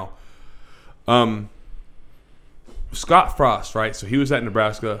doing now. Scott Frost, right? So he was at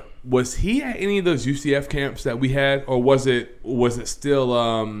Nebraska. Was he at any of those UCF camps that we had, or was it still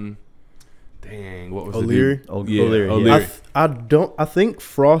what was O'Leary? it? O'Leary. O'Leary. I think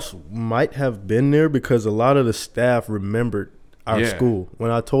Frost might have been there because a lot of the staff remembered our school.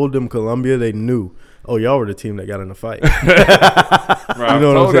 When I told them Columbia, they knew. Oh, y'all were the team that got in the fight. Right, I've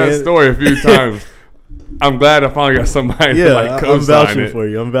told that story a few times. I'm glad I finally got somebody to like co-sign I'm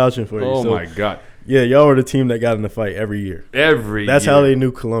vouching for you. Oh my God. Yeah, y'all were the team that got in the fight every year. That's how they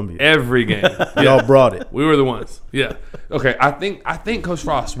knew Columbia. Every game. Y'all brought it. We were the ones. Yeah. Okay. I think Coach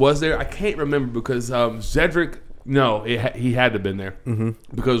Frost was there. I can't remember because Zedrick. No, he had to have been there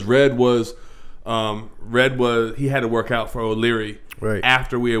because Red was he had to work out for O'Leary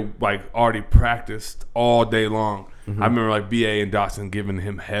after we had like already practiced all day long. I remember like BA and Dotson giving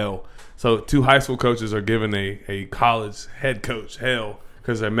him hell. So 2 high school coaches are giving a college head coach hell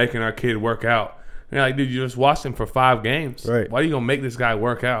because they're making our kid work out. And you're like, dude, you just watched him for 5 games. Right. Why are you going to make this guy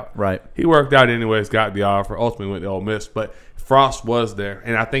work out? Right. He worked out anyways, got the offer, ultimately went to Ole Miss. But Frost was there,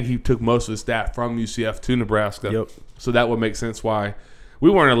 and I think he took most of the staff from UCF to Nebraska. Yep. So that would make sense why we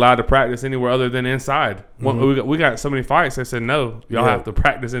weren't allowed to practice anywhere other than inside. We got so many fights, they said, no, y'all have to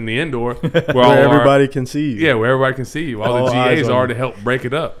practice in the indoor. Where everybody can see you. Yeah, where everybody can see you. All the eyes GAs on are you. to help break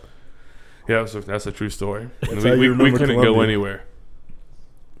it up. Yeah, so that's a true story. That's how We you remember couldn't go Columbia. anywhere.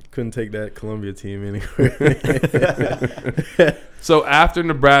 Couldn't take that Columbia team anywhere. So after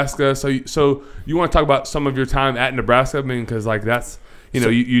Nebraska, so you want to talk about some of your time at Nebraska? I mean, because like that's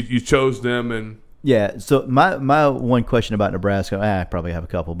you chose them and Yeah. So my one question about Nebraska, I probably have a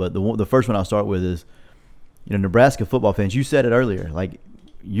couple, but the first one I'll start with is, Nebraska football fans. You said it earlier, like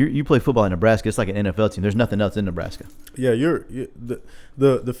you play football in Nebraska. It's like an NFL team. There's nothing else in Nebraska. Yeah,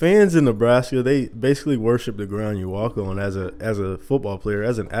 the fans in Nebraska, they basically worship the ground you walk on as a football player,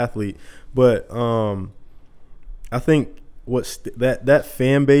 as an athlete. But I think that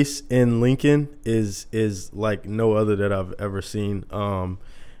fan base in Lincoln is like no other that I've ever seen.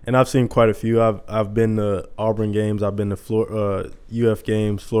 And I've seen quite a few. I've been to Auburn games. I've been to UF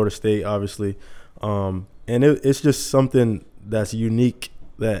games, Florida State, obviously. And it's just something that's unique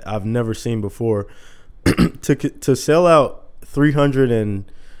that I've never seen before. To sell out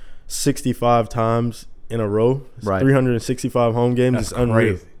 365 times in a row, Right. 365 home games, That's is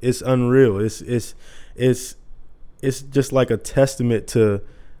unreal. crazy. It's unreal. It's just like a testament to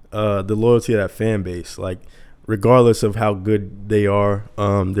the loyalty of that fan base. Like, regardless of how good they are,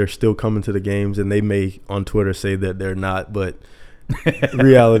 they're still coming to the games, and they may on Twitter say that they're not, but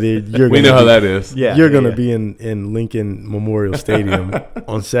reality, we know how that is. Yeah. You're going to be in Lincoln Memorial Stadium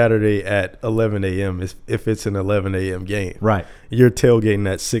on Saturday at 11 a.m. if it's an 11 a.m. game. Right. You're tailgating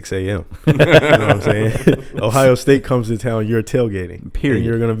at 6 a.m. You know what I'm saying? Ohio State comes to town, you're tailgating. Period. And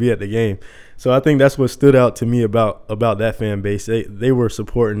you're going to be at the game. So I think that's what stood out to me about that fan base. They were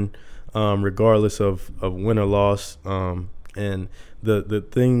supporting regardless of win or loss. And the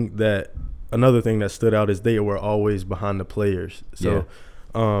thing that – another thing that stood out is they were always behind the players. So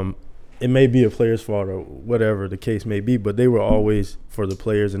it may be a player's fault or whatever the case may be, but they were always for the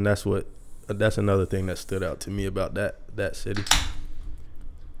players, and that's another thing that stood out to me about that city.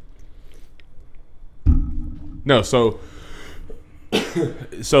 No, so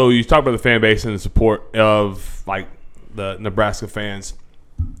you talk about the fan base and the support of like the Nebraska fans.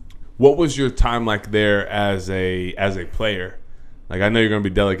 What was your time like there as a player? Like, I know you're going to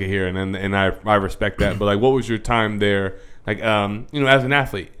be delicate here, and I respect that. But like, what was your time there? Like, as an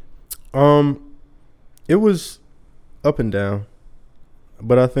athlete. It was up and down,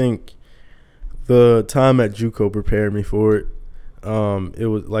 but I think the time at JUCO prepared me for it. It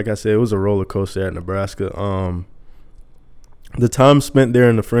was, like I said, it was a roller coaster at Nebraska. The time spent there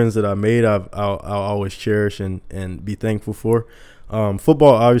and the friends that I made, I'll always cherish and be thankful for.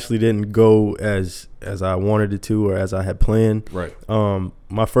 Football obviously didn't go as I wanted it to or as I had planned. Right.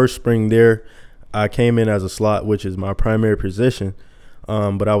 My first spring there, I came in as a slot, which is my primary position,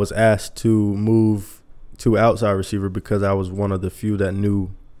 but I was asked to move to outside receiver because I was one of the few that knew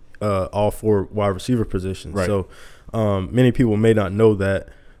all 4 wide receiver positions. Right. So many people may not know that,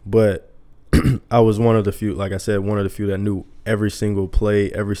 but I was one of the few, like I said, one of the few that knew every single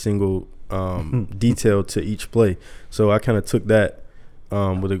play, every single detail to each play. So I kind of took that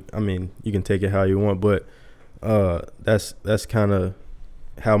you can take it how you want, but that's kind of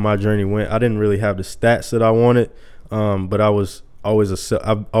how my journey went. I didn't really have the stats that I wanted, but I've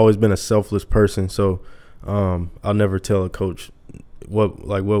always been a selfless person. So I'll never tell a coach what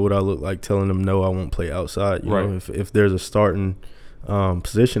would I look like telling them no, I won't play outside. You know, if there's a starting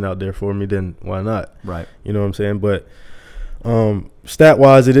position out there for me, then why not? Right. You know what I'm saying? But Stat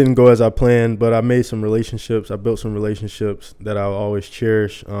wise, it didn't go as I planned, but I made some relationships. I built some relationships that I'll always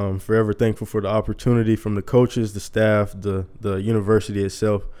cherish. Forever thankful for the opportunity from the coaches, the staff, the university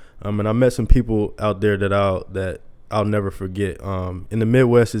itself. And I met some people out there that I'll never forget. In the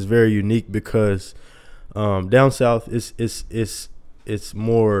Midwest, it's very unique because down south it's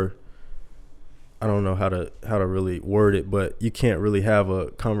more. I don't know how to really word it, but you can't really have a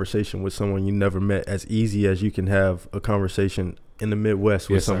conversation with someone you never met as easy as you can have a conversation in the Midwest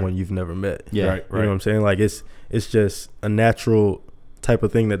with someone you've never met. Yeah, right. You know what I'm saying? Like it's just a natural type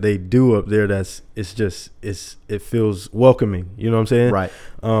of thing that they do up there. It feels welcoming. You know what I'm saying? Right.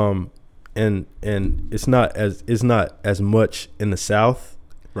 And it's not as much in the South.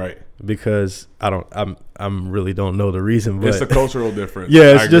 Right. Because I'm really don't know the reason, but it's a cultural difference.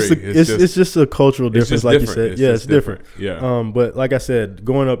 Yeah, it's just a cultural difference, like different. you said. It's different. Yeah. But like I said,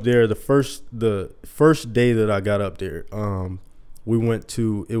 going up there, the first day that I got up there, we went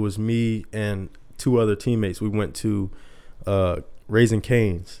to. It was me and two other teammates. We went to Raising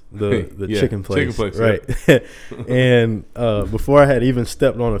Cane's, the chicken place, right? Yeah. And before I had even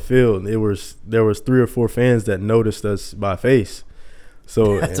stepped on the field, there was 3 or 4 fans that noticed us by face.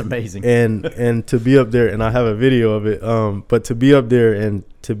 So that's amazing. And to be up there, and I have a video of it. But to be up there and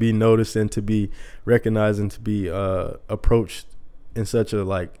to be noticed and to be recognized and to be approached in such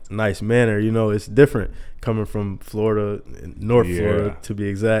a nice manner, it's different coming from Florida, North Florida to be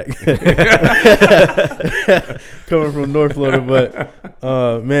exact. Coming from North Florida,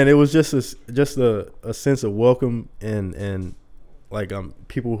 but man, it was just a sense of welcome and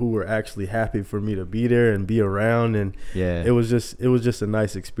people who were actually happy for me to be there and be around, and it was just a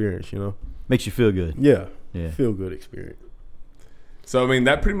nice experience, Makes you feel good. Yeah. Feel good experience. So I mean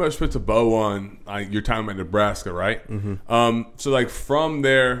that pretty much puts a bow on your time at Nebraska, right? Mm-hmm. So from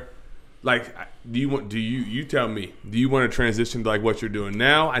there, you tell me, do you want to transition to what you're doing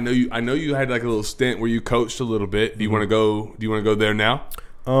now? I know you had a little stint where you coached a little bit. Do you want to go there now?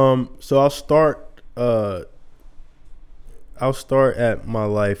 So I'll start at my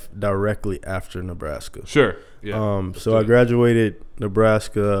life directly after Nebraska. Sure. Yeah. So I graduated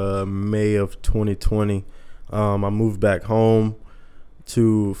Nebraska May of 2020. I moved back home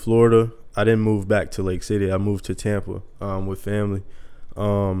to Florida. I didn't move back to Lake City. I moved to Tampa with family.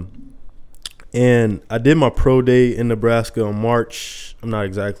 And I did my pro day in Nebraska in March. I'm not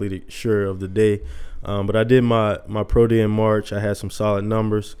exactly sure of the day, but I did my pro day in March. I had some solid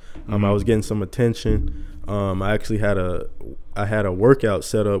numbers. I was getting some attention. I actually had a workout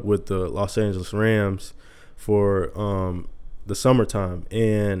set up with the Los Angeles Rams for the summertime,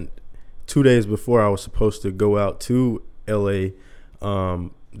 and 2 days before I was supposed to go out to LA,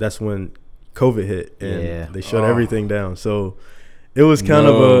 that's when COVID hit and they shut everything down. So it was kind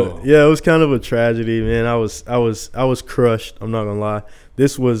of a tragedy, man. I was crushed. I'm not gonna lie.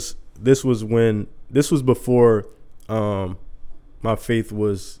 This was before my faith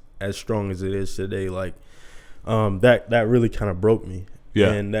was as strong as it is today. That really kind of broke me.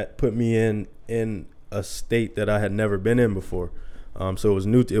 Yeah. And that put me in a state that I had never been in before. So it was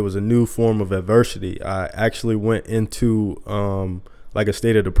new. It was a new form of adversity. I actually went into a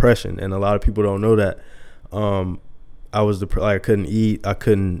state of depression, and a lot of people don't know that. I couldn't eat, I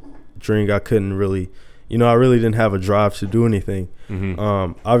couldn't drink, I couldn't really, I really didn't have a drive to do anything. Mm-hmm.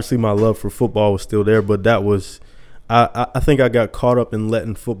 Obviously, my love for football was still there, but that was, I think I got caught up in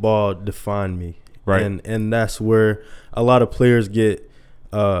letting football define me. Right. And that's where a lot of players get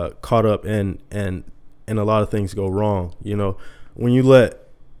caught up and a lot of things go wrong. When you let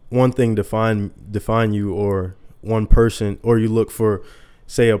one thing define you, or one person, or you look for,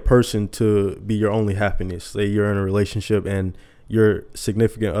 say, a person to be your only happiness. Say you're in a relationship and your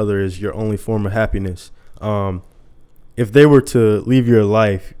significant other is your only form of happiness. If they were to leave your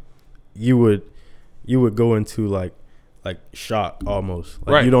life, you would go into like shock almost.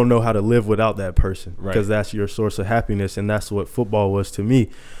 You don't know how to live without that person, because that's your source of happiness, and that's what football was to me.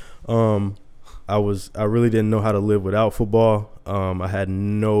 I really didn't know how to live without football. I had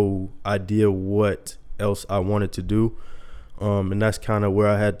no idea what else I wanted to do. And that's kind of where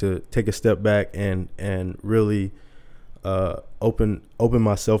I had to take a step back and really open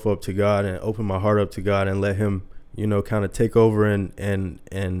myself up to God, and open my heart up to God, and let Him, kind of take over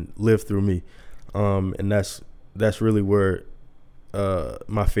and live through me. And that's really where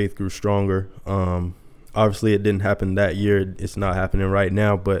my faith grew stronger. Obviously, it didn't happen that year. It's not happening right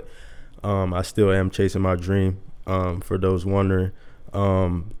now, but I still am chasing my dream, for those wondering.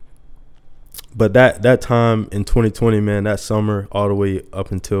 But that time in 2020, man, that summer all the way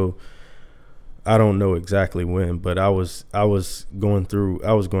up until, I don't know exactly when, but I was going through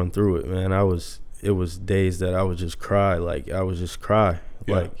it, man. it was days that I would just cry. Like I would just cry.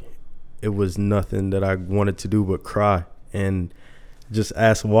 Yeah. Like it was nothing that I wanted to do but cry and just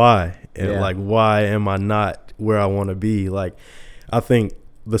ask why. And like, why am I not where I want to be? Like, I think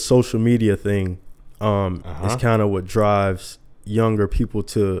the social media thing is kind of what drives younger people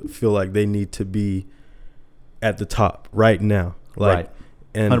to feel like they need to be at the top right now. Like, Right.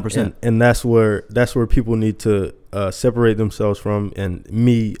 And 100%. and that's where people need to separate themselves from. And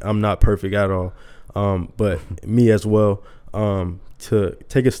me, I'm not perfect at all, but me as well, to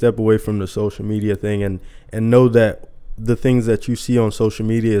take a step away from the social media thing and know that the things that you see on social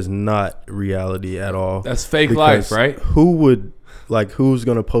media is not reality at all. That's fake Because life, right? who's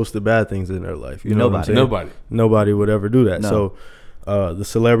gonna post the bad things in their life? You know what I'm saying? Nobody would ever do that. No. So the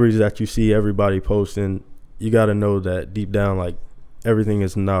celebrities that you see everybody posting, you got to know that deep down, like, everything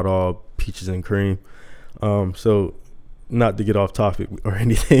is not all peaches and cream. So not to get off topic or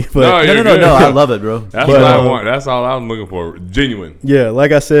anything, but No, I love it, bro. That's But, what I want. That's all I'm looking for. Genuine. yeah,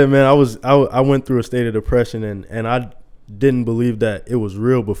 like I said, man, I went through a state of depression and I didn't believe that it was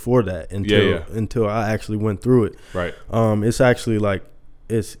real before that until I actually went through it. Right. It's actually like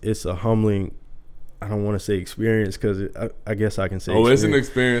it's a humbling, I don't want to say experience because I guess I can say It's an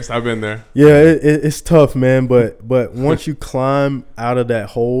experience. I've been there. Yeah, it's tough, man. But once you climb out of that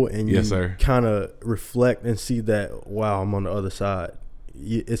hole and you Yes, sir. kind of reflect and see that, wow, I'm on the other side,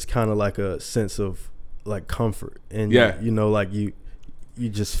 it's kind of like a sense of like comfort. And you know, like you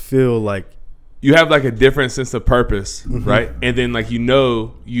just feel like You have like a different sense of purpose, right? And then like you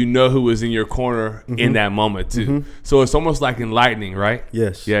know who was in your corner in that moment too. So it's almost like enlightening, right?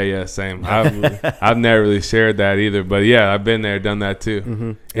 Yes. Yeah, same. I've never really shared that either, but yeah, I've been there, done that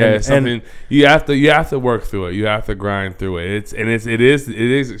too. Yeah, it's something you have to work through it. You have to grind through it. It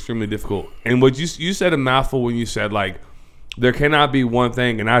is extremely difficult. And what you said a mouthful when you said like there cannot be one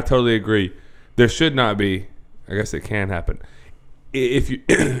thing, and I totally agree. There should not be. I guess it can happen. If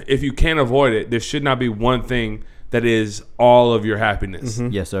you can't avoid it, there should not be one thing that is all of your happiness.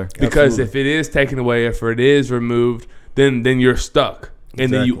 Yes, sir. Because if it is taken away, if it is removed, then you're stuck,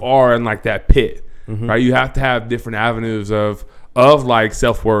 and then you are in like that pit, right? You have to have different avenues of like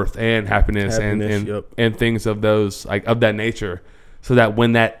self-worth and happiness and things of those like of that nature, so that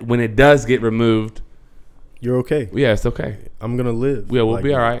when it does get removed, you're okay. Yeah, it's okay. I'm gonna live. Yeah, we'll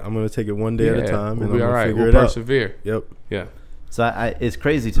be all right. I'm gonna take it one day at a time, we'll and be I'm all gonna right. figure We'll it out. persevere. Yep. Yeah. So it's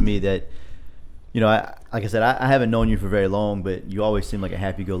crazy to me that, you know, like I said, I haven't known you for very long, but you always seem like a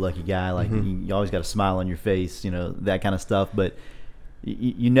happy-go-lucky guy. Like you always got a smile on your face, you know, that kind of stuff. But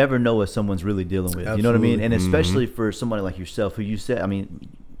you never know what someone's really dealing with. Absolutely. You know what I mean? And especially for somebody like yourself, who you said, I mean,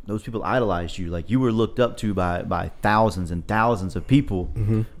 those people idolized you. Like you were looked up to by thousands and thousands of people.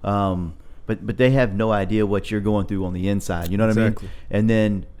 But they have no idea what you're going through on the inside. You know what I mean? And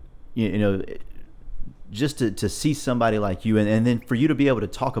then, you know, just to see somebody like you and then for you to be able to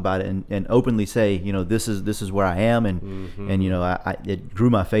talk about it and openly say, you know, this is where I am and you know, it grew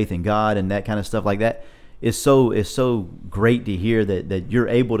my faith in God and that kind of stuff like that. It's so great to hear that you're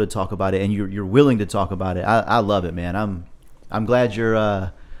able to talk about it and you're willing to talk about it. I love it, man. I'm glad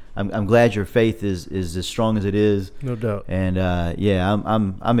I'm glad your faith is as strong as it is. No doubt. And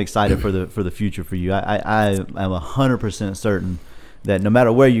I'm excited for the future for you. I'm 100% certain that no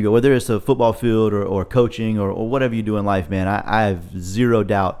matter where you go, whether it's a football field or coaching or whatever you do in life, man, I have zero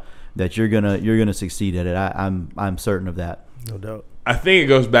doubt that you're gonna succeed at it. I'm certain of that. No doubt. I think it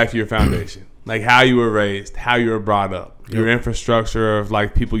goes back to your foundation, like how you were raised, how you were brought up, your infrastructure of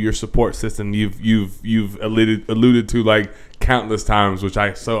like people, your support system. You've alluded to like countless times, which I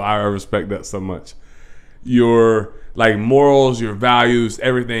respect that so much. Your like morals, your values,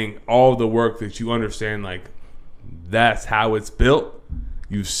 everything, all the work that you understand, like that's how it's built.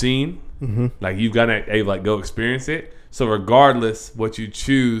 You've seen, like you've got to like go experience it. So regardless what you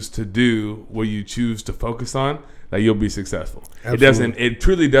choose to do, what you choose to focus on, like you'll be successful. Absolutely. It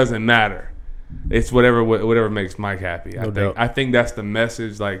truly doesn't matter. It's whatever makes Mike happy. I think that's the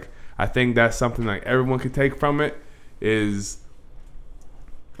message. Like I think that's something like everyone can take from it is,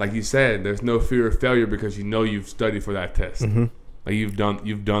 like you said, there's no fear of failure because you know you've studied for that test. Like you've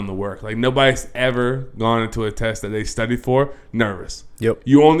done the work. Like nobody's ever gone into a test that they studied for nervous. Yep.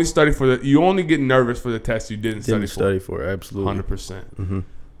 You only get nervous for the test you didn't study for. Absolutely. 100%.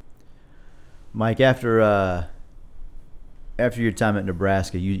 Mike, after your time at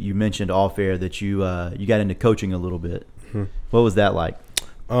Nebraska, you mentioned off air that you got into coaching a little bit. What was that like?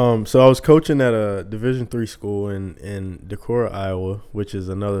 So I was coaching at a Division III school in Decorah, Iowa, which is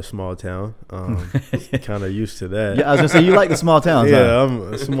another small town. Kind of used to that. Yeah, I was gonna say you like the small towns. Yeah, huh?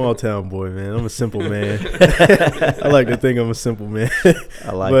 I'm a small town boy, man. I'm a simple man. I like to think I'm a simple man.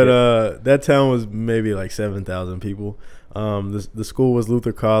 I like but it. that town was maybe like 7,000 people. The school was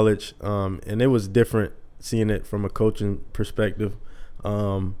Luther College, and it was different seeing it from a coaching perspective.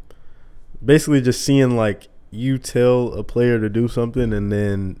 Basically just seeing like you tell a player to do something and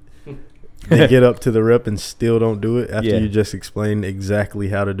then they get up to the rep and still don't do it after you just explain exactly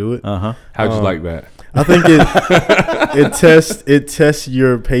how to do it. Uh-huh. How'd you like that? I think it tests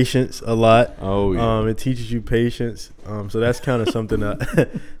your patience a lot. Oh, yeah. It teaches you patience. So that's kind of something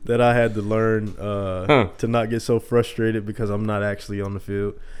that I had to learn to not get so frustrated because I'm not actually on the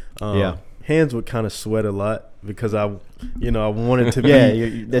field. Hands would kind of sweat a lot because I wanted to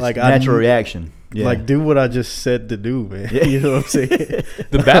be that's like natural reaction. Yeah. Like do what I just said to do, man. You know what I'm saying?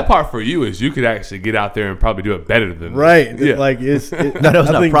 The bad part for you is you could actually get out there and probably do it better than Right. Yeah. Like no, that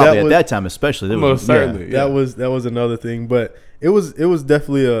was not probably at that time, especially. Most certainly. That was another thing, but it was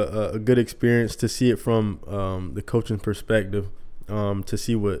definitely a good experience to see it from the coaching perspective, to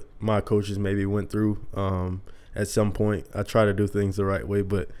see what my coaches maybe went through. At some point, I try to do things the right way,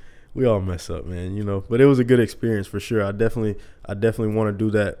 but we all mess up, man. You know. But it was a good experience for sure. I definitely want to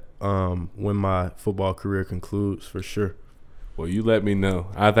do that when my football career concludes, for sure. Well, you let me know.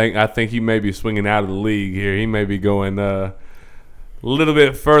 I think he may be swinging out of the league here. He may be going a little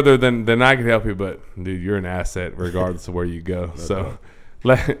bit further than I can help you, but dude, you're an asset regardless of where you go. So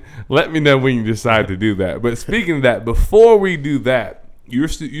let me know when you decide to do that. But speaking of that, before we do that, you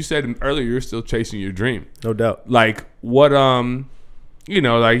said earlier you're still chasing your dream. No doubt. Like what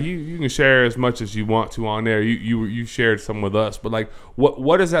like you can share as much as you want to on there. You shared some with us, but like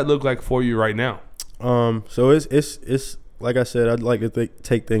what does that look like for you right now? So it's like I said, I'd like to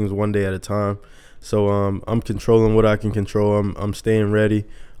take things one day at a time. So I'm controlling what I can control. I'm staying ready.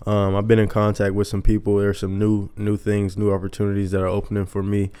 I've been in contact with some people. There's some new things, new opportunities that are opening for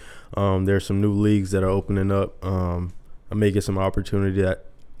me. There's some new leagues that are opening up. I'm making some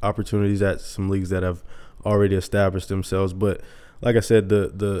opportunities at some leagues that have already established themselves. But like I said,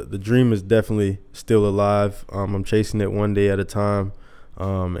 the dream is definitely still alive. I'm chasing it one day at a time.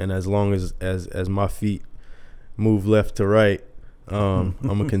 And as long as my feet move left to right, I'm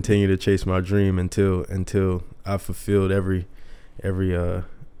gonna continue to chase my dream until I've fulfilled everything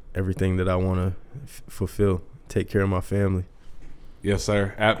that I want to fulfill. Take care of my family. Yes,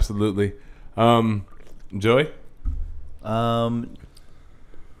 sir. Absolutely. Joey?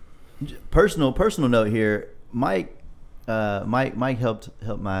 Personal note here. Mike helped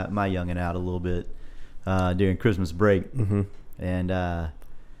my youngin' out a little bit during Christmas break, and I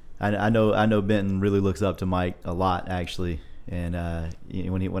know Benton really looks up to Mike a lot, actually. And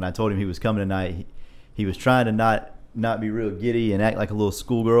when I told him he was coming tonight, he was trying to not be real giddy and act like a little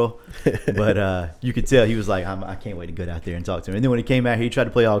schoolgirl, but you could tell he was like, I can't wait to get out there and talk to him. And then when he came out here, he tried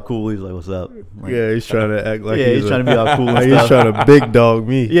to play all cool. He was like, "What's up?" Like, yeah, he's trying to act like he's trying to be all cool. And he's stuff. trying to big dog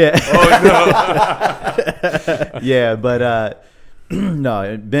me. Yeah. Oh, no. Yeah, but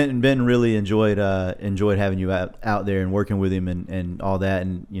no, Benton really enjoyed having you out there and working with him and all that,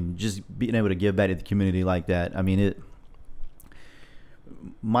 and just being able to give back to the community like that. I mean,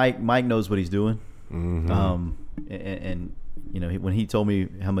 Mike knows what he's doing. And when he told me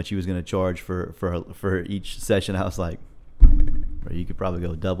how much he was going to charge for each session, I was like, bro, you could probably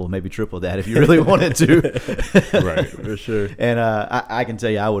go double, maybe triple that if you really wanted to. Right, for sure. And I can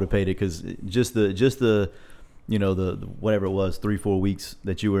tell you, I would have paid it, because just the the whatever it was, 3-4 weeks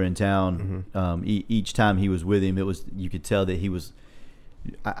that you were in town, each time he was with him, you could tell that he was.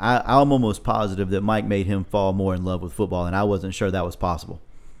 I'm almost positive that Mike made him fall more in love with football, and I wasn't sure that was possible.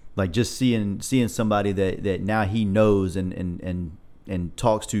 Like just seeing somebody that now he knows and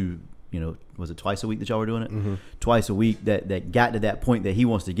talks to, was it twice a week that y'all were doing it? Twice a week that got to that point that he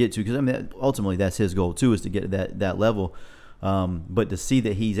wants to get to, because I mean ultimately that's his goal too, is to get to that level. But to see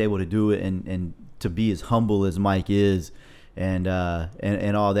that he's able to do it and to be as humble as Mike is, and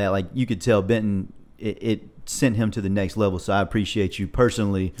all that, like you could tell Benton, it sent him to the next level. So I appreciate you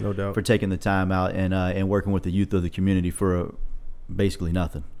personally, no doubt, for taking the time out and working with the youth of the community for basically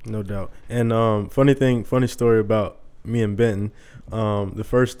nothing. No doubt. And funny story about me and Benton. The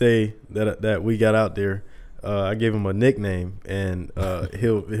first day that we got out there, I gave him a nickname, and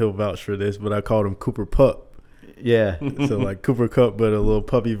he'll vouch for this, but I called him Cooper Pup. Yeah. So like Cooper Cup, but a little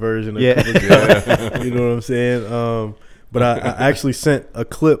puppy version of Yeah. Cooper Cup. You know what I'm saying? But I actually sent a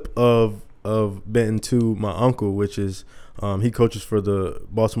clip of Benton to my uncle, which is he coaches for the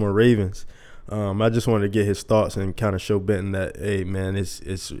Baltimore Ravens. I just wanted to get his thoughts and kind of show Benton that, hey, man,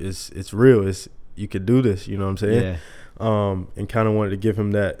 it's real. You could do this. You know what I'm saying? Yeah. And kind of wanted to give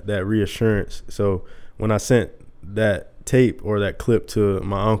him that reassurance. So when I sent that tape or that clip to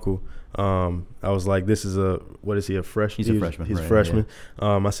my uncle, I was like, "This is what is he, a freshman? He's a freshman. He's right, a freshman."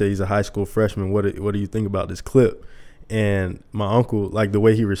 Yeah. I said he's a high school freshman. What do you think about this clip? And my uncle, like the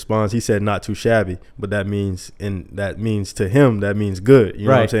way he responds, he said, "Not too shabby," but that means to him, that means good. You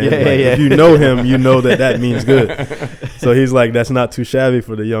know what I'm saying? Yeah. If you know him, you know that means good. So he's like, "That's not too shabby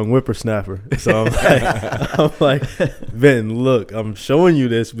for the young whippersnapper." So I'm like, Ben, look, I'm showing you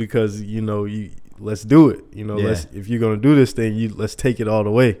this because let's do it. If you're gonna do this thing, let's take it all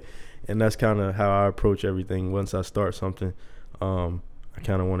the way. And that's kind of how I approach everything. Once I start something, I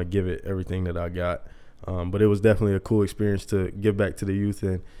kind of want to give it everything that I got. But it was definitely a cool experience to give back to the youth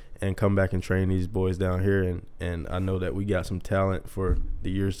and come back and train these boys down here. And I know that we got some talent for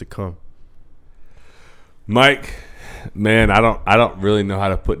the years to come. Mike, man, I don't really know how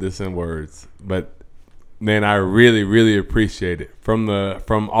to put this in words, but man, I really, really appreciate it from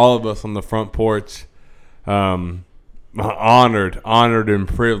all of us on the front porch. Honored and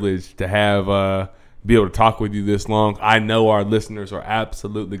privileged to have be able to talk with you this long. I know our listeners are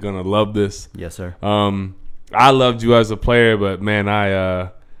absolutely gonna love this. Yes, sir. I loved you as a player, but man,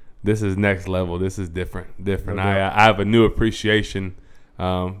 this is next level. This is different. Okay. I have a new appreciation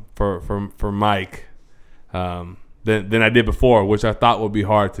for Mike than I did before, which I thought would be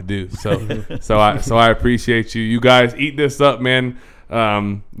hard to do. So I appreciate you. You guys eat this up, man.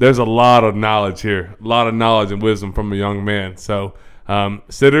 There's a lot of knowledge here, a lot of knowledge and wisdom from a young man. So,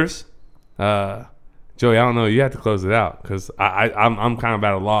 sitters, Joey, I don't know. You have to close it out because I'm kind of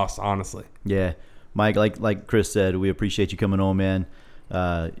at a loss, honestly. Yeah, Mike, like Chris said, we appreciate you coming on, man.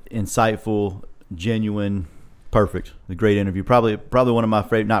 Insightful, genuine, perfect. A great interview. Probably one of my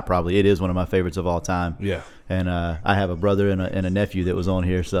favorite. Not probably. It is one of my favorites of all time. Yeah. And I have a brother and a nephew that was on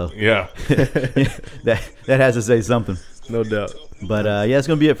here, so Yeah. that has to say something. No doubt. But yeah, it's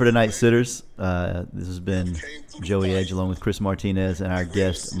gonna be it for tonight's sitters. This has been Joey Edge along with Chris Martinez and our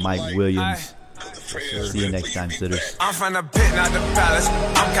guest Mike Williams. See you next time, sitters. I'm from the pit, not the palace.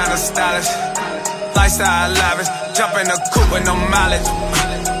 I'm kinda stylish. Lifestyle lavish. Jump in the coupe with no mileage.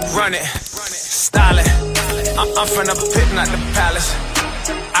 Run it. Style it. I'm from the pit, not the palace.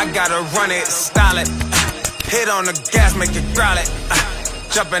 I gotta run it. Style it. Hit on the gas, make it growl it.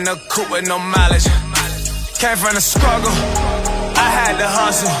 Jump in the coupe with no mileage. Came from the struggle. I had to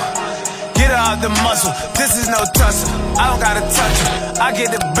hustle. Get out the muscle, this is no tussle. I don't gotta touch it. I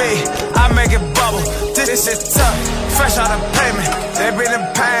get the beat, I make it bubble. This shit tough, fresh out of payment. They bring the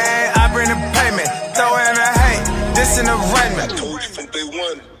pain, I bring the payment. Throw in the hate, this an arraignment. I told you from day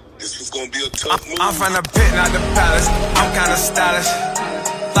one, this was gonna be a tough move. I'm from the pit, not the palace. I'm kinda stylish,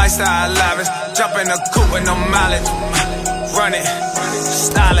 lifestyle lavish. Jump in the coupe with no mileage. Run it,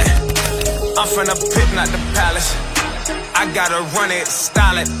 style it. I'm from the pit, not the palace. I gotta run it,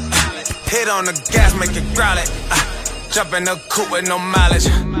 style it. Hit on the gas, make it growl it. Jump in the coupe with no mileage.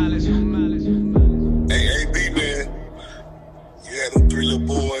 Hey, B, man, you had them 3 little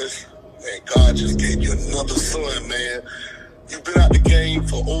boys, and God just gave you another son, man. You've been out the game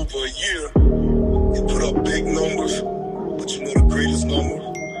for over a year. You put up big numbers, but you know the greatest number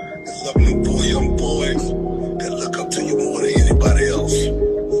is loving them